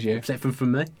as big as you. Except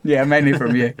from me. Yeah, mainly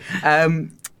from you.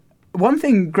 One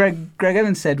thing Greg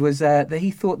Evans said was that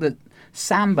he thought that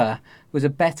Samba was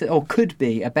could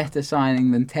be a better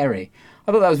signing than Terry.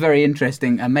 I thought that was very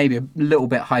interesting and maybe a little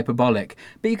bit hyperbolic,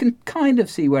 but you can kind of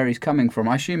see where he's coming from.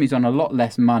 I assume he's on a lot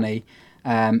less money.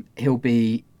 He'll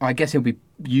be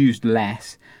used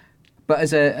less, but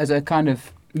as a kind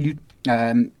of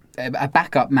a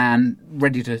backup man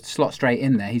ready to slot straight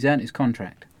in there, he's earned his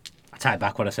contract. I take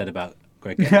back what I said about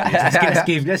Greg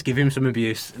Evans. Let's give him some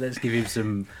abuse. Let's give him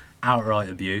some outright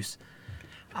abuse.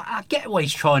 I get what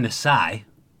he's trying to say,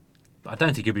 but I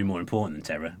don't think he'll be more important than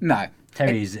Terry. No.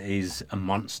 Terry is a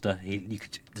monster.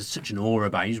 There's such an aura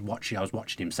about him. I was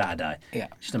watching him Saturday. Yeah.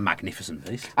 Just a magnificent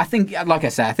piece. I think, like I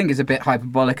say, it's a bit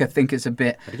hyperbolic. I think it's a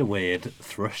bit... I did a weird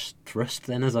thrust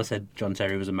then, as I said John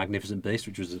Terry was a magnificent beast,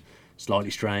 which was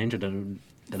slightly strange. I don't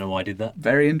know why I did that.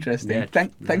 Very interesting. Yeah,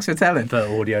 thanks for telling. For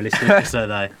audio listeners,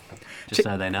 just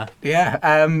so they know.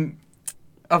 Yeah.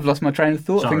 I've lost my train of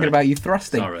thought thinking about you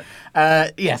thrusting. Sorry.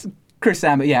 Yes, Chris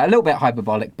Samba, a little bit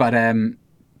hyperbolic,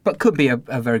 but could be a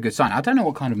very good sign. I don't know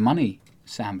what kind of money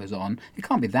Samba's on. It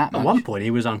can't be that much. At one point,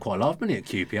 he was on quite a lot of money at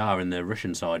QPR in the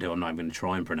Russian side, who I'm not even going to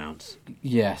try and pronounce.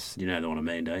 Yes. You know the one I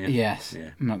mean, don't you? Yes. Yeah.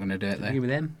 I'm not going to do it, though. Are you with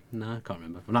him? No, I can't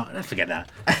remember. Let's forget that.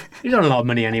 He's on a lot of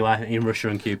money anyway in Russia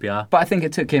and QPR. But I think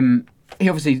it took him... He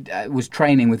obviously was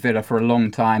training with Villa for a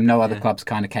long time. No other clubs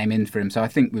kind of came in for him, so I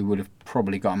think we would have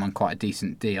probably got him on quite a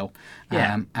decent deal.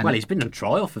 Yeah. Well, he's been on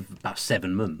trial for about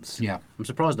 7 months. Yeah. I'm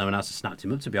surprised no one else has snapped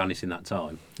him up, to be honest, in that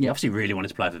time. He obviously really wanted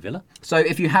to play for Villa. So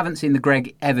if you haven't seen the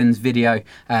Greg Evans video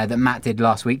that Matt did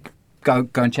last week, go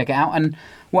and check it out. And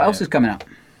what else is coming up?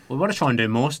 We want to try and do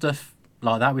more stuff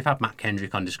like that. We've had Matt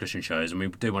Kendrick on discussion shows, and we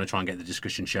do want to try and get the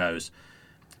discussion shows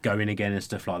going again and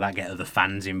stuff like that, get other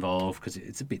fans involved, because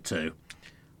it's a bit too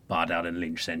Bardell and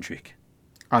Lynch-centric.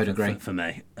 I would agree. For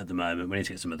me, at the moment. We need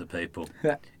to get some other people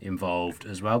involved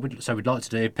as well. So we'd like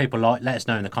to do... let us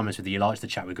know in the comments whether you like to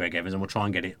chat with Greg Evans, and we'll try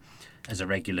and get it as a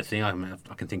regular thing. I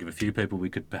can think of a few people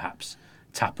we could perhaps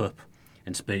tap up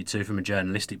and speak to from a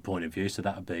journalistic point of view, so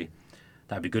that'd be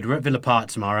good. We're at Villa Park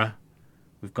tomorrow.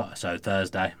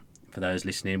 Thursday, for those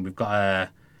listening. We've got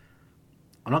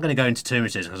I'm not going to go into too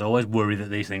much of this because I always worry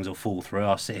that these things will fall through.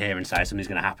 I'll sit here and say something's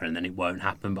going to happen and then it won't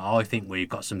happen. But I think we've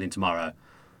got something tomorrow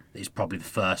that is probably the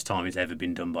first time it's ever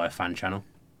been done by a fan channel,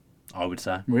 I would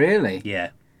say. Really?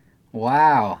 Yeah.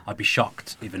 Wow. I'd be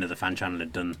shocked if another fan channel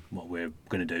had done what we're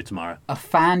going to do tomorrow. A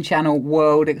fan channel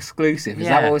world exclusive, is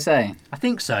that what we're saying? I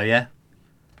think so, yeah.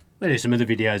 We'll do some other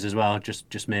videos as well,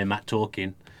 just me and Matt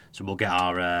talking. So we'll get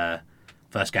our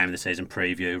first game of the season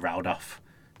preview rattled off.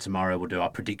 Tomorrow we'll do our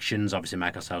predictions, obviously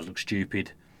make ourselves look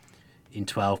stupid. In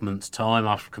 12 months' time,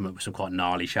 I've come up with some quite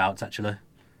gnarly shouts, actually.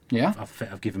 Yeah? I've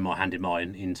handed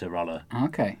mine into Roller.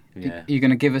 Okay. Yeah. Are you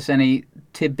going to give us any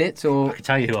tidbits? Or I can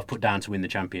tell you who I've put down to win the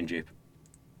championship.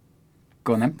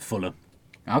 Go on then. Fulham.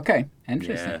 Okay,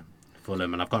 interesting. Yeah,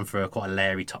 Fulham. And I've gone for quite a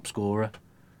Larry top scorer.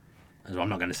 I'm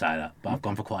not going to say that, but I've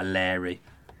gone for quite a Larry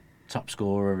top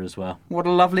scorer as well. What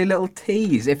a lovely little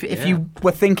tease. If you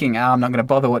were thinking, I'm not going to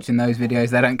bother watching those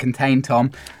videos, they don't contain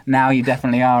Tom, now you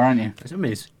definitely are, aren't you? I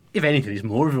mean, if anything, it's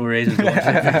more of a reason to watch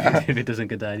it if it doesn't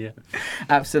contain you.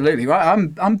 Absolutely. Right,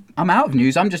 I'm out of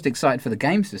news. I'm just excited for the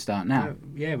games to start now.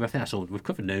 Yeah, but I think that's all. We've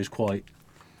covered news quite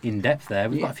in depth there.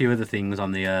 We've got a few other things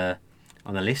on the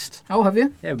list. Oh, have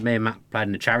you? Yeah, me and Matt played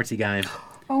in a charity game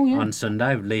on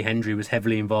Sunday. Lee Hendry was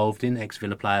heavily involved in,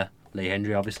 ex-Villa player Lee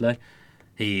Hendry, obviously.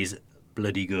 He's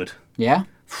bloody good. Yeah?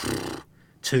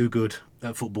 Too good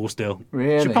at football still.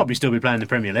 Really? Should probably still be playing the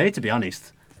Premier League, to be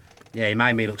honest. Yeah, he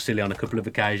made me look silly on a couple of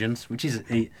occasions, which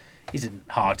isn't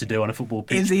hard to do on a football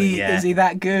pitch. Is he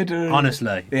that good? Or...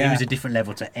 Honestly, he was a different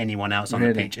level to anyone else on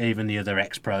the pitch, even the other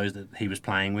ex-pros that he was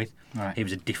playing with. Right. He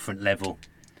was a different level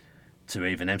to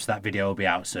even them. So that video will be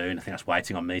out soon. I think that's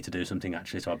waiting on me to do something,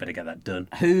 actually, so I better get that done.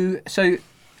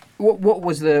 What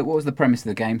was the premise of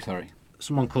the game, sorry?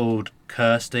 Someone called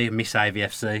Kirsty, Miss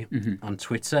AVFC, on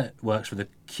Twitter, works for the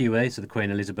QE, so the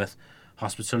Queen Elizabeth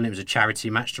Hospital, and it was a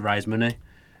charity match to raise money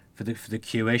for the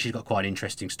QE. She's got quite an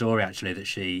interesting story, actually, that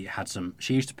she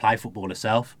used to play football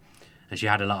herself, and she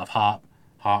had a lot of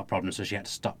heart problems, so she had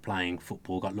to stop playing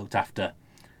football, got looked after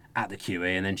at the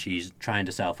QE, and then she's trained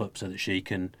herself up so that she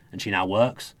now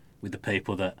works with the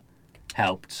people that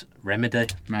helped remedy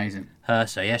Amazing. her.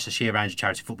 So she arranged a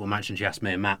charity football match, and she asked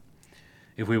me and Matt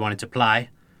if we wanted to play.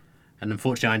 And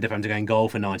unfortunately, I ended up having to go in goal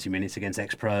for 90 minutes against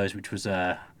ex-pros, which was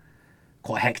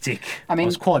quite hectic. I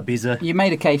was quite busy. You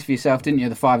made a case for yourself, didn't you?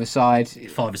 The 5-a-side.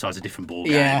 5-a-side's a different ball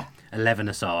game. Yeah.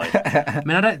 11-a-side. I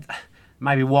mean,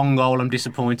 maybe one goal I'm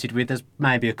disappointed with. There's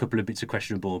maybe a couple of bits of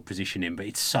questionable positioning, but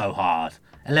it's so hard.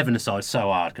 11-a-side's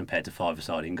so hard compared to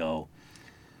 5-a-side in goal.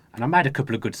 And I made a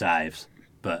couple of good saves,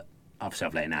 but obviously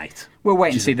I've let in 8. We'll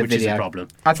wait and see the which video. Is a problem.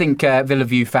 I think Villa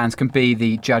View fans can be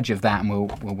the judge of that, and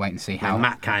we'll wait and see how. When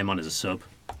Matt came on as a sub.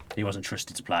 He wasn't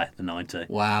trusted to play the 90.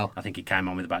 Wow. I think he came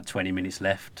on with about 20 minutes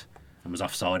left and was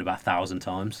offside about 1,000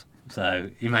 times. So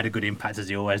he made a good impact, as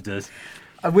he always does.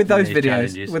 With those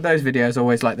videos,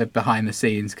 always like the behind the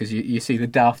scenes, because you see the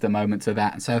dafter moments of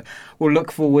that. So we'll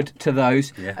look forward to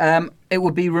those. Yeah. It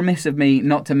would be remiss of me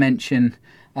not to mention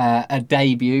a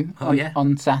debut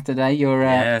on Saturday.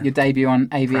 Your debut on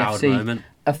AVFC Proud moment.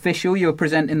 Official. You were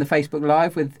presenting the Facebook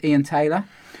Live with Ian Taylor.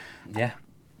 Yeah.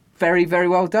 Very, very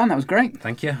well done. That was great.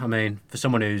 Thank you. I mean, for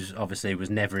someone who's obviously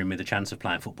was never in with a chance of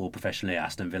playing football professionally at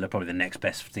Aston Villa, probably the next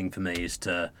best thing for me is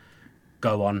to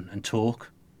go on and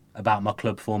talk about my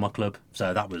club, for my club.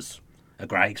 So that was a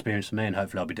great experience for me, and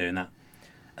hopefully I'll be doing that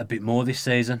a bit more this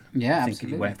season. Yeah, I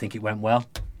think it went well.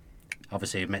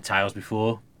 Obviously, I've met Tails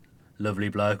before. Lovely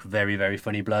bloke, very, very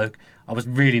funny bloke. I was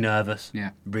really nervous.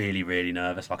 Yeah. Really, really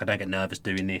nervous. Like, I don't get nervous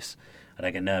doing this. I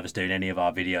don't get nervous doing any of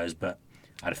our videos, but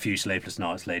I had a few sleepless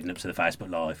nights leading up to the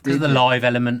Facebook Live. Because of the live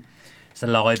element. It's the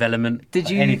live element.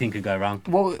 Anything could go wrong.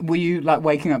 What were you like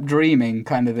waking up dreaming,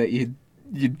 kind of that you'd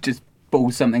just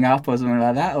ball something up or something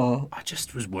like that? Or I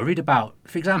just was worried about,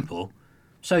 for example,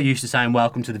 so used to saying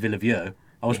welcome to the Villa View.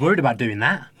 I was worried about doing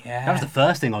that. Yeah. That was the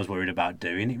first thing I was worried about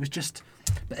doing. It was just...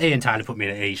 But Ian Taylor put me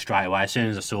at ease straight away. As soon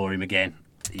as I saw him again,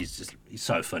 he's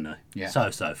so funny. Yeah.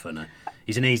 So funny.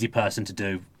 He's an easy person to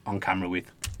do on camera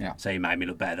with. Yeah. So he made me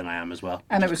look better than I am as well.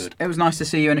 And it was nice to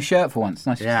see you in a shirt for once.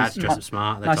 Nice. Yeah, I had to dress up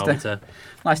smart. They told me to.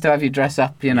 Nice to have you dress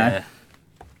up. You know. Yeah.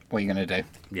 What are you going to do?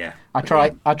 Yeah. I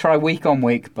try week on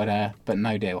week, but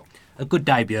no deal. A good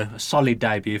debut, a solid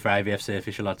debut for AVFC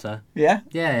official, I'd say. Yeah?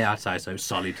 Yeah, I'd say so.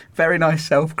 Solid. Very nice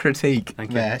self-critique.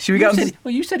 Thank you. There. Should we go?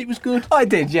 You said it was good. I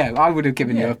did, yeah. I would have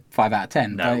given you a 5 out of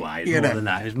 10. No way. It's more than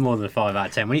that. It was more than a 5 out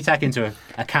of 10. When you take into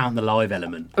account the live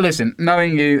element. Listen,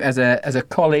 knowing you as a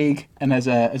colleague and as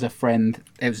a friend,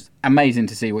 it was amazing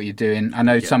to see what you're doing. I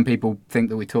know some people think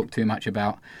that we talk too much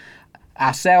about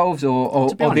ourselves or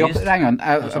the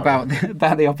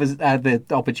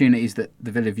opportunities that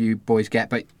the Villa View boys get,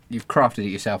 but you've crafted it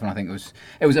yourself, and I think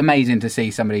it was amazing to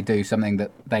see somebody do something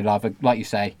that they love, like you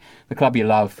say, the club you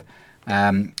love.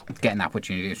 Getting that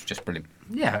opportunity is just brilliant.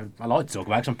 Yeah, I like to talk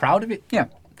about it because I'm proud of it. Yeah.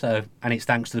 So, and it's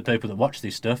thanks to the people that watch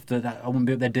this stuff that I wouldn't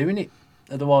be up there doing it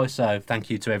otherwise. So thank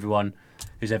you to everyone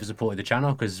who's ever supported the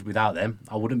channel, because without them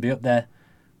I wouldn't be up there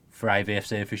for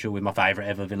AVFC official with my favourite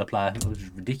ever Villa player. It was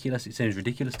ridiculous. It seems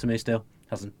ridiculous to me still.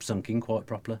 Hasn't sunk in quite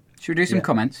properly. Should we do some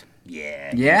comments?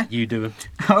 Yeah. Yeah? You do them.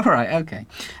 All right, okay.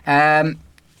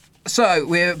 So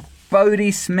we're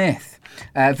Bodie Smith.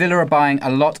 Villa are buying a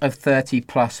lot of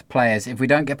 30-plus players. If we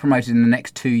don't get promoted in the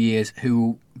next 2 years, who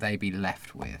will they be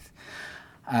left with?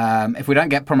 If we don't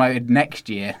get promoted next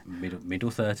year,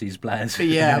 middle 30s players.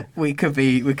 Yeah, we could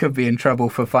be in trouble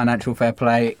for financial fair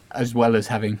play, as well as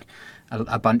having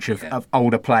a bunch of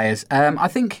older players. I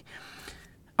think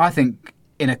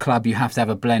in a club you have to have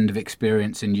a blend of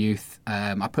experience and youth.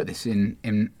 I put this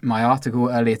in my article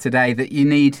earlier today that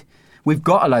we've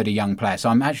got a load of young players, so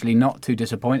I'm actually not too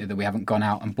disappointed that we haven't gone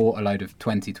out and bought a load of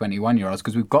 20, 21-year-olds,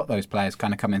 because we've got those players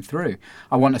kind of coming through.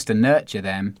 I want us to nurture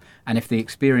them, and if the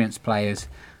experienced players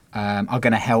are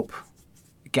going to help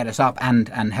get us up and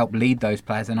help lead those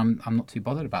players, then I'm not too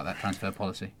bothered about that transfer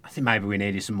policy. I think maybe we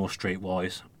needed some more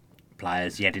streetwise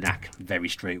players. Jedinak, very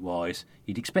streetwise.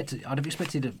 I'd have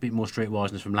expected a bit more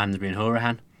streetwiseness from Lansbury and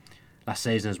Hourahan last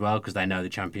season as well, because they know the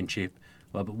Championship.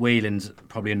 Well, but Whelan's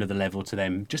probably another level to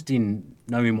them, just in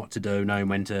knowing what to do, knowing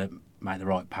when to make the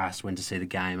right pass, when to see the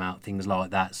game out, things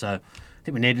like that. So I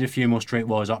think we needed a few more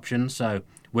streetwise options. So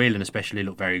Whelan especially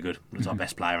looked very good. He was our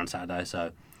best player on Saturday.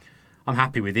 So I'm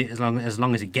happy with it as long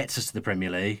as it gets us to the Premier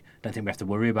League. I don't think we have to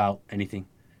worry about anything,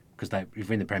 because if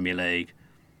we're in the Premier League,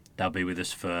 they'll be with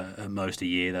us for at most a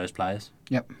year, those players.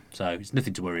 Yep. So it's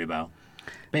nothing to worry about.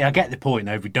 But yeah, I get the point,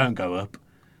 though. If we don't go up,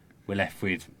 we're left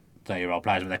with 30-year-old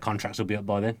players, but their contracts will be up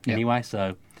by then anyway.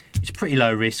 So it's pretty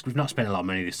low risk. We've not spent a lot of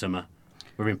money this summer.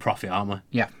 We're in profit, aren't we?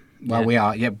 Yeah. Well, we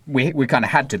are. Yeah, we kind of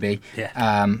had to be.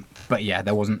 Yeah. But yeah,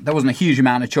 there wasn't a huge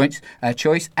amount of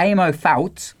choice. Amo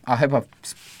Fouts, I hope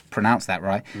I've pronounced that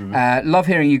right. Love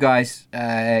hearing you guys.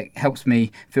 Helps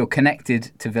me feel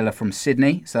connected to Villa from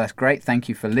Sydney. So that's great. Thank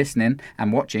you for listening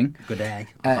and watching. Good day.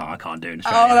 I can't do an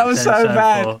Australian that was accent, so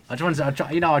bad. poor.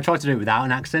 I tried to do it without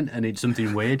an accent, and it's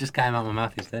something weird just came out of my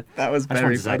mouth instead. That was I just very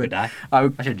wanted to say funny. good day. I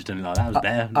should have just done it like that. It was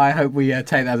better. I hope we take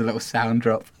that as a little sound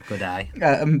drop. Good day.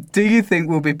 Do you think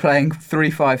we'll be playing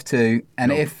 3-5-2?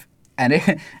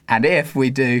 And if we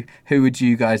do, who would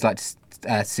you guys like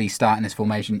to see starting this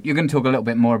formation? You're going to talk a little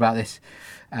bit more about this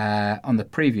on the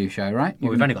preview show, right?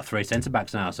 Well, we've only got 3 centre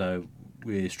backs now, so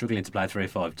we're struggling to play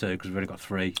 3-5-2 because we've already got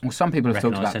 3. Well, some people have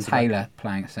talked about recognised centre-back. Taylor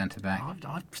playing at centre back.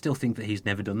 I still think that he's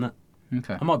never done that.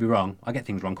 Okay. I might be wrong. I get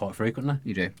things wrong quite frequently.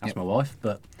 You do. That's Yep. my wife,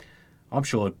 but I'm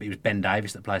sure it was Ben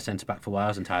Davies that plays centre back for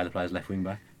Wales and Taylor plays left wing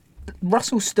back.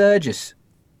 Russell Sturgis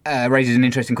raises an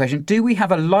interesting question. Do we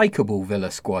have a likeable Villa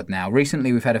squad now?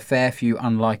 Recently, we've had a fair few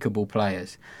unlikable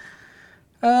players.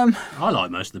 I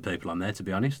like most of the people on there, to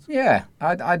be honest. Yeah,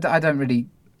 I don't really.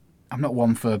 I'm not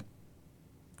one for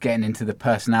getting into the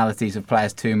personalities of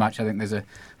players too much. I think there's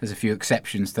a few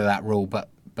exceptions to that rule, but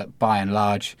by and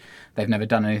large, they've never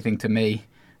done anything to me.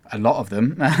 A lot of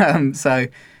them. So,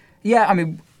 yeah, I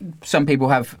mean, some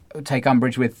people take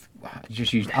umbrage with. You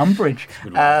just used umbrage.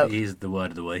 Good word. He's the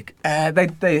word of the week.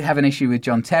 They have an issue with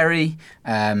John Terry.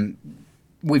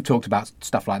 We've talked about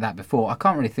stuff like that before. I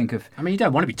can't really think of. I mean, you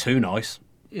don't want to be too nice.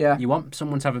 Yeah. You want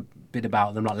someone to have a bit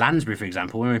about them. Like Lansbury, for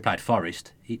example, when we played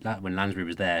Forest, when Lansbury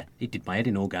was there, he did my head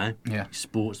in all game. Yeah. His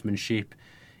sportsmanship,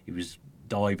 he was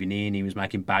diving in, he was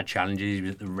making bad challenges, he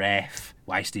was at the ref,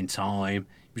 wasting time.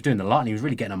 He was doing a lot and he was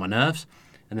really getting on my nerves.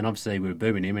 And then obviously we were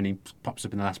booing him and he pops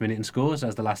up in the last minute and scores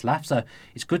as the last laugh. So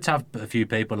it's good to have a few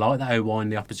people like that who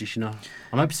wind the opposition up.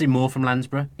 I'm hoping to see more from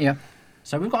Lansbury. Yeah.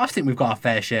 So I think we've got a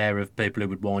fair share of people who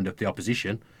would wind up the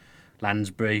opposition.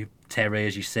 Lansbury, Terry,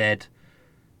 as you said.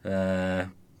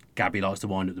 Gabby likes to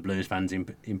wind up the Blues fans in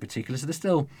particular. So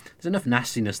there's enough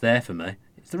nastiness there for me.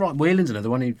 It's the right. Whelan's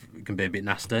another one who can be a bit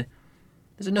nasty.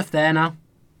 There's enough there now.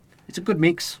 It's a good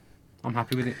mix. I'm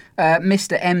happy with it.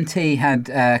 Mr. MT had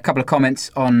a couple of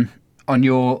comments on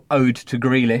your ode to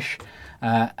Grealish,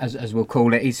 as we'll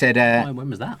call it. He said... when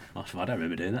was that? I don't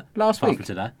remember doing that. Last week.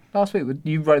 Today. Last week,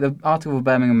 you wrote the article for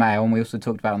Birmingham Mail, and we also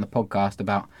talked about on the podcast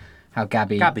about how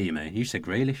Gabby, you mean? You said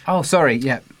Grealish. Oh, sorry.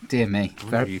 Yeah, dear me.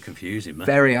 You confusing me.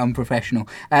 Very unprofessional.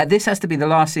 This has to be the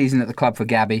last season at the club for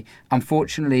Gabby.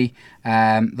 Unfortunately,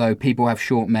 though, people have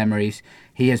short memories.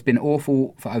 He has been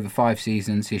awful for over 5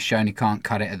 seasons. He's shown he can't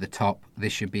cut it at the top.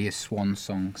 This should be his swan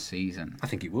song season. I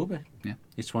think it will be. Yeah.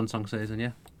 His swan song season,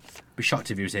 yeah. Be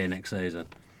shocked if he was here next season.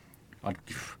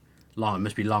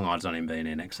 Must be long odds on him being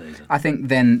here next season. I think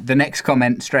then the next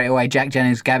comment straight away, Jack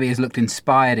Jennings, Gabby has looked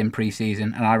inspired in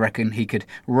pre-season and I reckon he could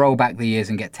roll back the years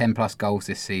and get 10 plus goals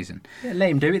this season. Yeah, let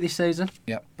him do it this season.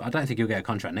 Yep. But I don't think he'll get a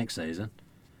contract next season.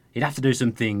 He'd have to do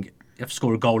something. He'd have to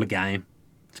score a goal a game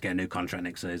to get a new contract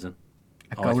next season.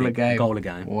 A goal a game. A goal a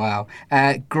game. Wow.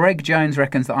 Greg Jones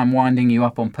reckons that I'm winding you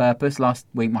up on purpose. Last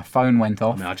week my phone went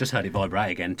off. I mean, I just heard it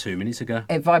vibrate again 2 minutes ago.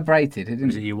 It vibrated. It didn't.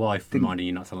 Was it your wife reminding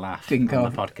you not to laugh on the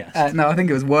podcast? No, I think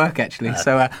it was work actually.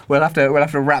 So we'll have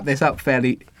to wrap this up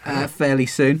fairly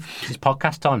soon. It's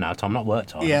podcast time now, Tom, not work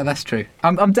time. Yeah, that's true.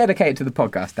 I'm dedicated to the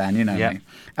podcast, Dan. You know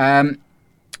me.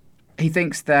 He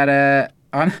thinks that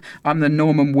I'm the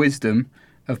Norman Wisdom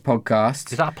of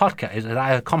podcasts. Is that a podcast? Is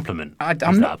that a compliment?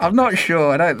 I'm not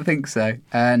sure. I don't think so.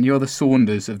 And you're the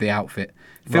Saunders of the outfit.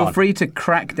 Feel free to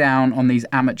crack down on these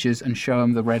amateurs and show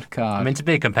them the red card. I mean, to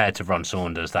be compared to Ron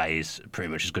Saunders, that is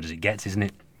pretty much as good as it gets, isn't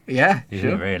it? Yeah, isn't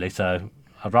it really? So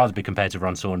I'd rather be compared to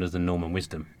Ron Saunders than Norman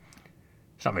Wisdom.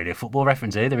 It's not really a football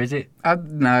reference either, is it?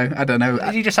 No, I don't know.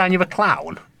 Is he just saying you're a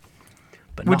clown?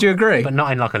 Would you agree? But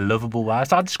not in like a lovable way.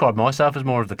 So I'd describe myself as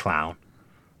more of the clown.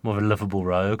 More of a lovable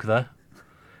rogue, though.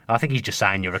 I think he's just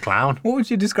saying you're a clown. What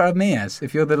would you describe me as?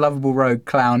 If you're the lovable rogue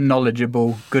clown,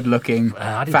 knowledgeable, good-looking,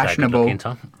 fashionable. Say good-looking,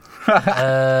 Tom.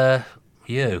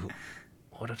 You.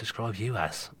 What would I describe you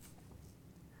as?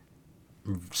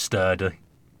 Sturdy,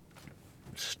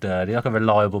 like a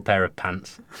reliable pair of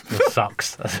pants with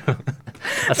socks.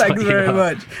 Thanks very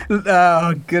much.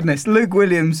 Oh, goodness. Luke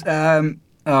Williams. Oh,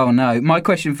 no. My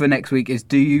question for next week is,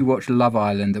 do you watch Love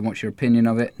Island and what's your opinion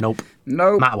of it? Nope.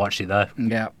 Matt watched it, though.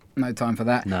 Yeah. No time for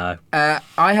that. No.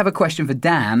 I have a question for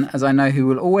Dan, as I know who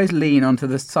will always lean onto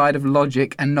the side of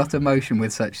logic and not emotion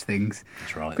with such things.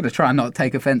 That's right. I'm going to try and not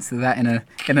take offence to that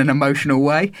in an emotional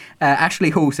way. Ashley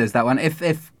Hall says that one.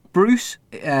 If Bruce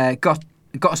got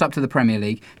us up to the Premier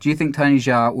League, do you think Tony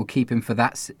Jaa will keep him for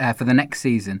the next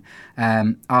season?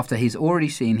 After he's already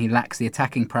seen he lacks the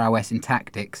attacking prowess in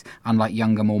tactics, unlike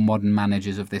younger, more modern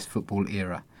managers of this football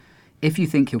era. If you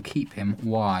think he'll keep him,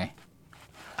 why?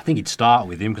 I think he'd start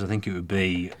with him because I think it would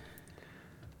be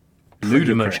pretty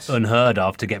Ludicrous. much unheard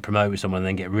of to get promoted with someone and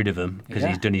then get rid of him because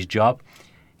he's done his job.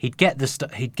 He'd get to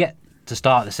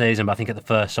start the season, but I think at the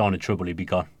first sign of trouble he'd be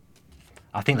gone.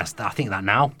 I think that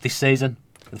now this season,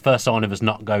 the first sign of us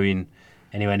not going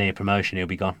anywhere near promotion, he'll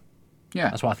be gone. Yeah,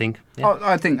 that's what I think. Yeah. Oh,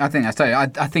 I think that's totally.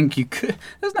 I think you could.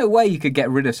 There's no way you could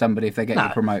get rid of somebody if they get you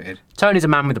promoted. Tony's a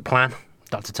man with a plan,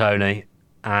 Dr. Tony,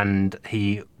 and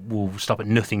he will stop at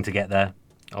nothing to get there.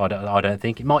 I don't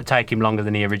think it might take him longer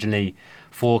than he originally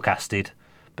forecasted,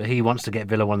 but he wants to get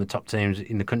Villa one of the top teams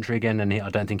in the country again, and I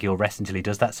don't think he'll rest until he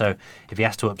does that. So if he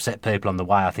has to upset people on the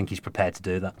way, I think he's prepared to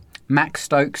do that. Max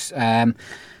Stokes.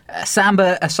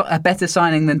 Samba, a better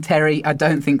signing than Terry? I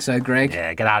don't think so, Greg.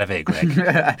 Yeah, get out of here,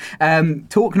 Greg.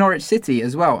 Talk Norwich City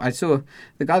as well. I saw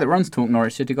the guy that runs Talk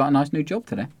Norwich City got a nice new job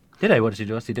today. Did he? What does he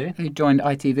do? What's he doing? He joined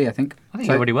ITV, I think. He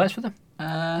already works for them.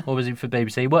 Or was he for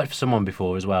BBC? He worked for someone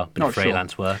before as well, bit of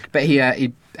freelance work. But he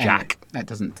Jack. That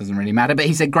doesn't really matter. But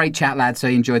he's a great chat lad, so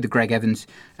he enjoyed the Greg Evans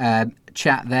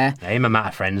chat there. Yeah, him and Matt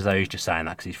are friends though. He's just saying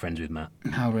that because he's friends with Matt.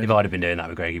 Oh, really? If I'd have been doing that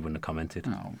with Greg, he wouldn't have commented.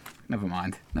 Oh, never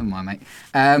mind, mate.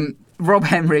 Rob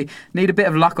Henry, need a bit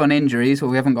of luck on injuries.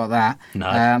 Well, we haven't got that.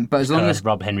 No, but as long as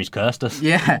Rob Henry's cursed us.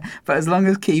 Yeah, but as long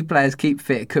as key players keep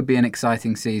fit, it could be an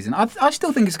exciting season. I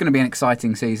still think it's going to be an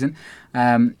exciting season.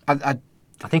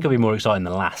 I think it'll be more exciting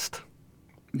than last.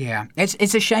 Yeah,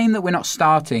 it's a shame that we're not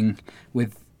starting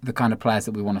with the kind of players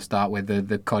that we want to start with,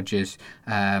 the Codgers,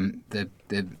 the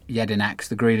Jedinaks,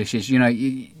 the Grealishes. You know,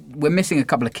 we're missing a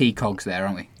couple of key cogs there,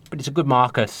 aren't we? But it's a good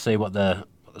marker to see what the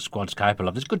squad's capable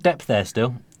of. There's good depth there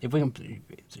still. If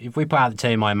we put out the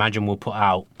team I imagine we'll put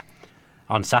out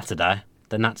on Saturday,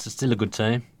 then that's still a good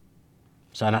team.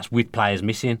 So that's with players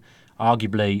missing.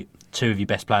 Arguably, two of your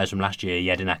best players from last year,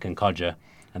 Jedinak and Codger,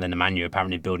 and then the man you're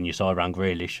apparently building your side around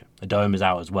Grealish. Adoma's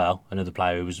out as well, another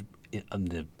player who was on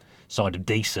the side of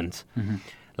decent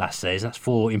last season. That's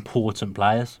four important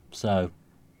players. So,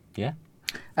 yeah.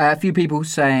 A few people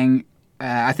saying,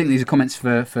 I think these are comments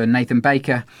for Nathan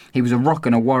Baker. He was a rock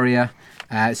and a warrior.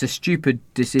 It's a stupid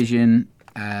decision.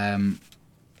 We're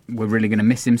really going to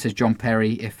miss him, says John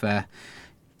Perry, if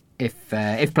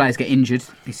players get injured,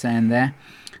 he's saying there.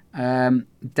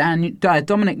 Dominic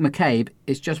McCabe,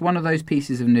 it's just one of those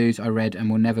pieces of news I read and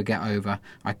will never get over.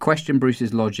 I question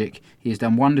Bruce's logic. He has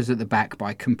done wonders at the back, but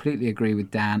I completely agree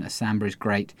with Dan. Samba is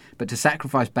great, but to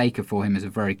sacrifice Baker for him is a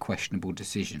very questionable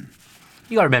decision.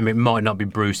 You got to remember, it might not be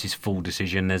Bruce's full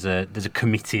decision. There's a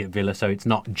committee at Villa, so it's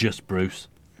not just Bruce.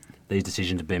 These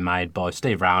decisions have been made by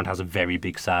Steve Round, has a very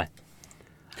big say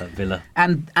at Villa.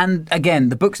 And again,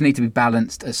 the books need to be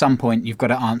balanced. At some point, you've got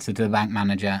to answer to the bank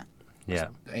manager. Yeah.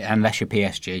 Unless you're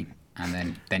PSG,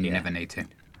 and then you never need to.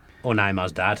 Or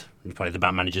Neymar's dad. He's probably the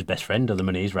bank manager's best friend of the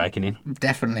money he's raking in.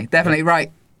 Definitely.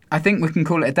 Right. I think we can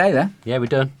call it a day there. Yeah, we're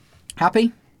done.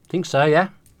 Happy? Think so, yeah.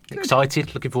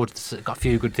 Excited. Looking forward to got a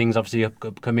few good things obviously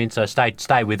upcoming. So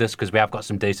stay with us because we have got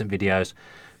some decent videos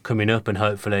coming up and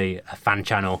hopefully a fan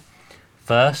channel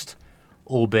first,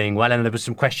 all being well. And there was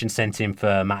some questions sent in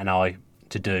for Matt and I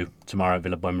to do tomorrow at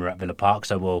Villa when we're at Villa Park.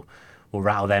 So we'll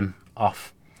rattle them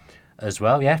off as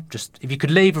well. Yeah, just if you could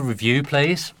leave a review,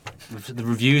 please. The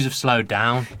reviews have slowed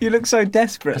down. You look so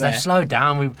desperate. Because they've slowed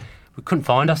down. We couldn't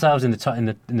find ourselves in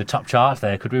the top charts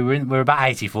there, could we? We were about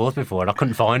 84th before, and I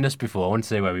couldn't find us before. I wanted to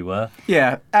see where we were.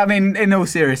 Yeah, I mean, in all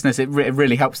seriousness, it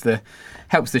really helps the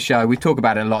show. We talk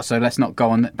about it a lot, so let's not go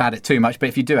on about it too much. But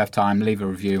if you do have time, leave a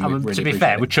review. To be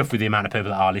fair, we're chuffed with the amount of people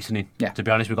that are listening. Yeah. To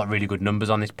be honest, we've got really good numbers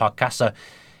on this podcast. So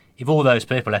if all those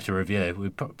people left a review,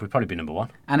 we'd probably be number one.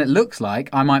 And it looks like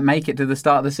I might make it to the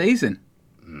start of the season.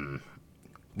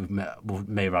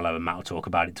 Me, Rollo and Matt will talk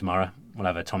about it tomorrow. We'll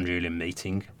have a Tom Julian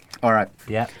meeting. All right.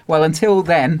 Yeah. Well, until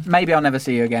then, maybe I'll never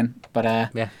see you again. But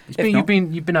yeah, you've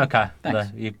been okay.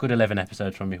 Thanks. You've good 11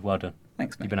 episodes from you. Well done.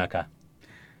 Thanks, mate. You've been okay.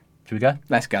 Should we go?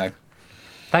 Let's go.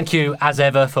 Thank you, as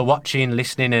ever, for watching,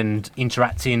 listening, and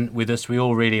interacting with us. We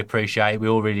all really appreciate it. We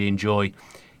all really enjoy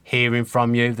hearing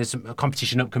from you. There's a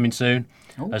competition upcoming soon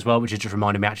as well, which has just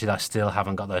reminded me actually that I still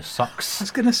haven't got those socks. I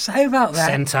was going to say about that.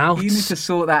 Sent out. You need to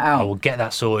sort that out. I will get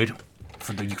that sorted.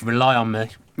 You can rely on me.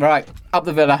 Right, up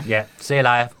the Villa. Yeah, see you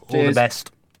later. All the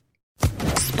best.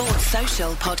 Sports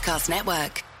Social Podcast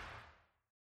Network.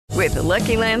 With the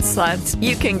Lucky Land Slots,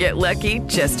 you can get lucky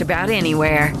just about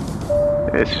anywhere.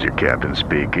 This is your captain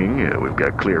speaking. We've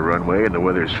got clear runway and the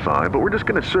weather's fine, but we're just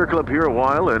going to circle up here a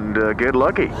while and get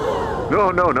lucky.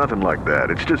 No, nothing like that.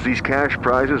 It's just these cash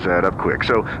prizes add up quick.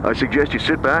 So I suggest you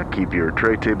sit back, keep your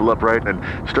tray table upright, and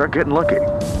start getting lucky.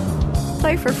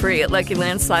 Play for free at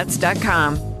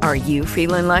LuckyLandSlots.com. Are you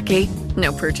feeling lucky?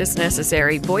 No purchase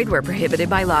necessary. Void where prohibited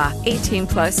by law.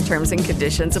 18+ terms and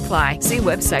conditions apply. See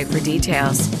website for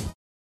details.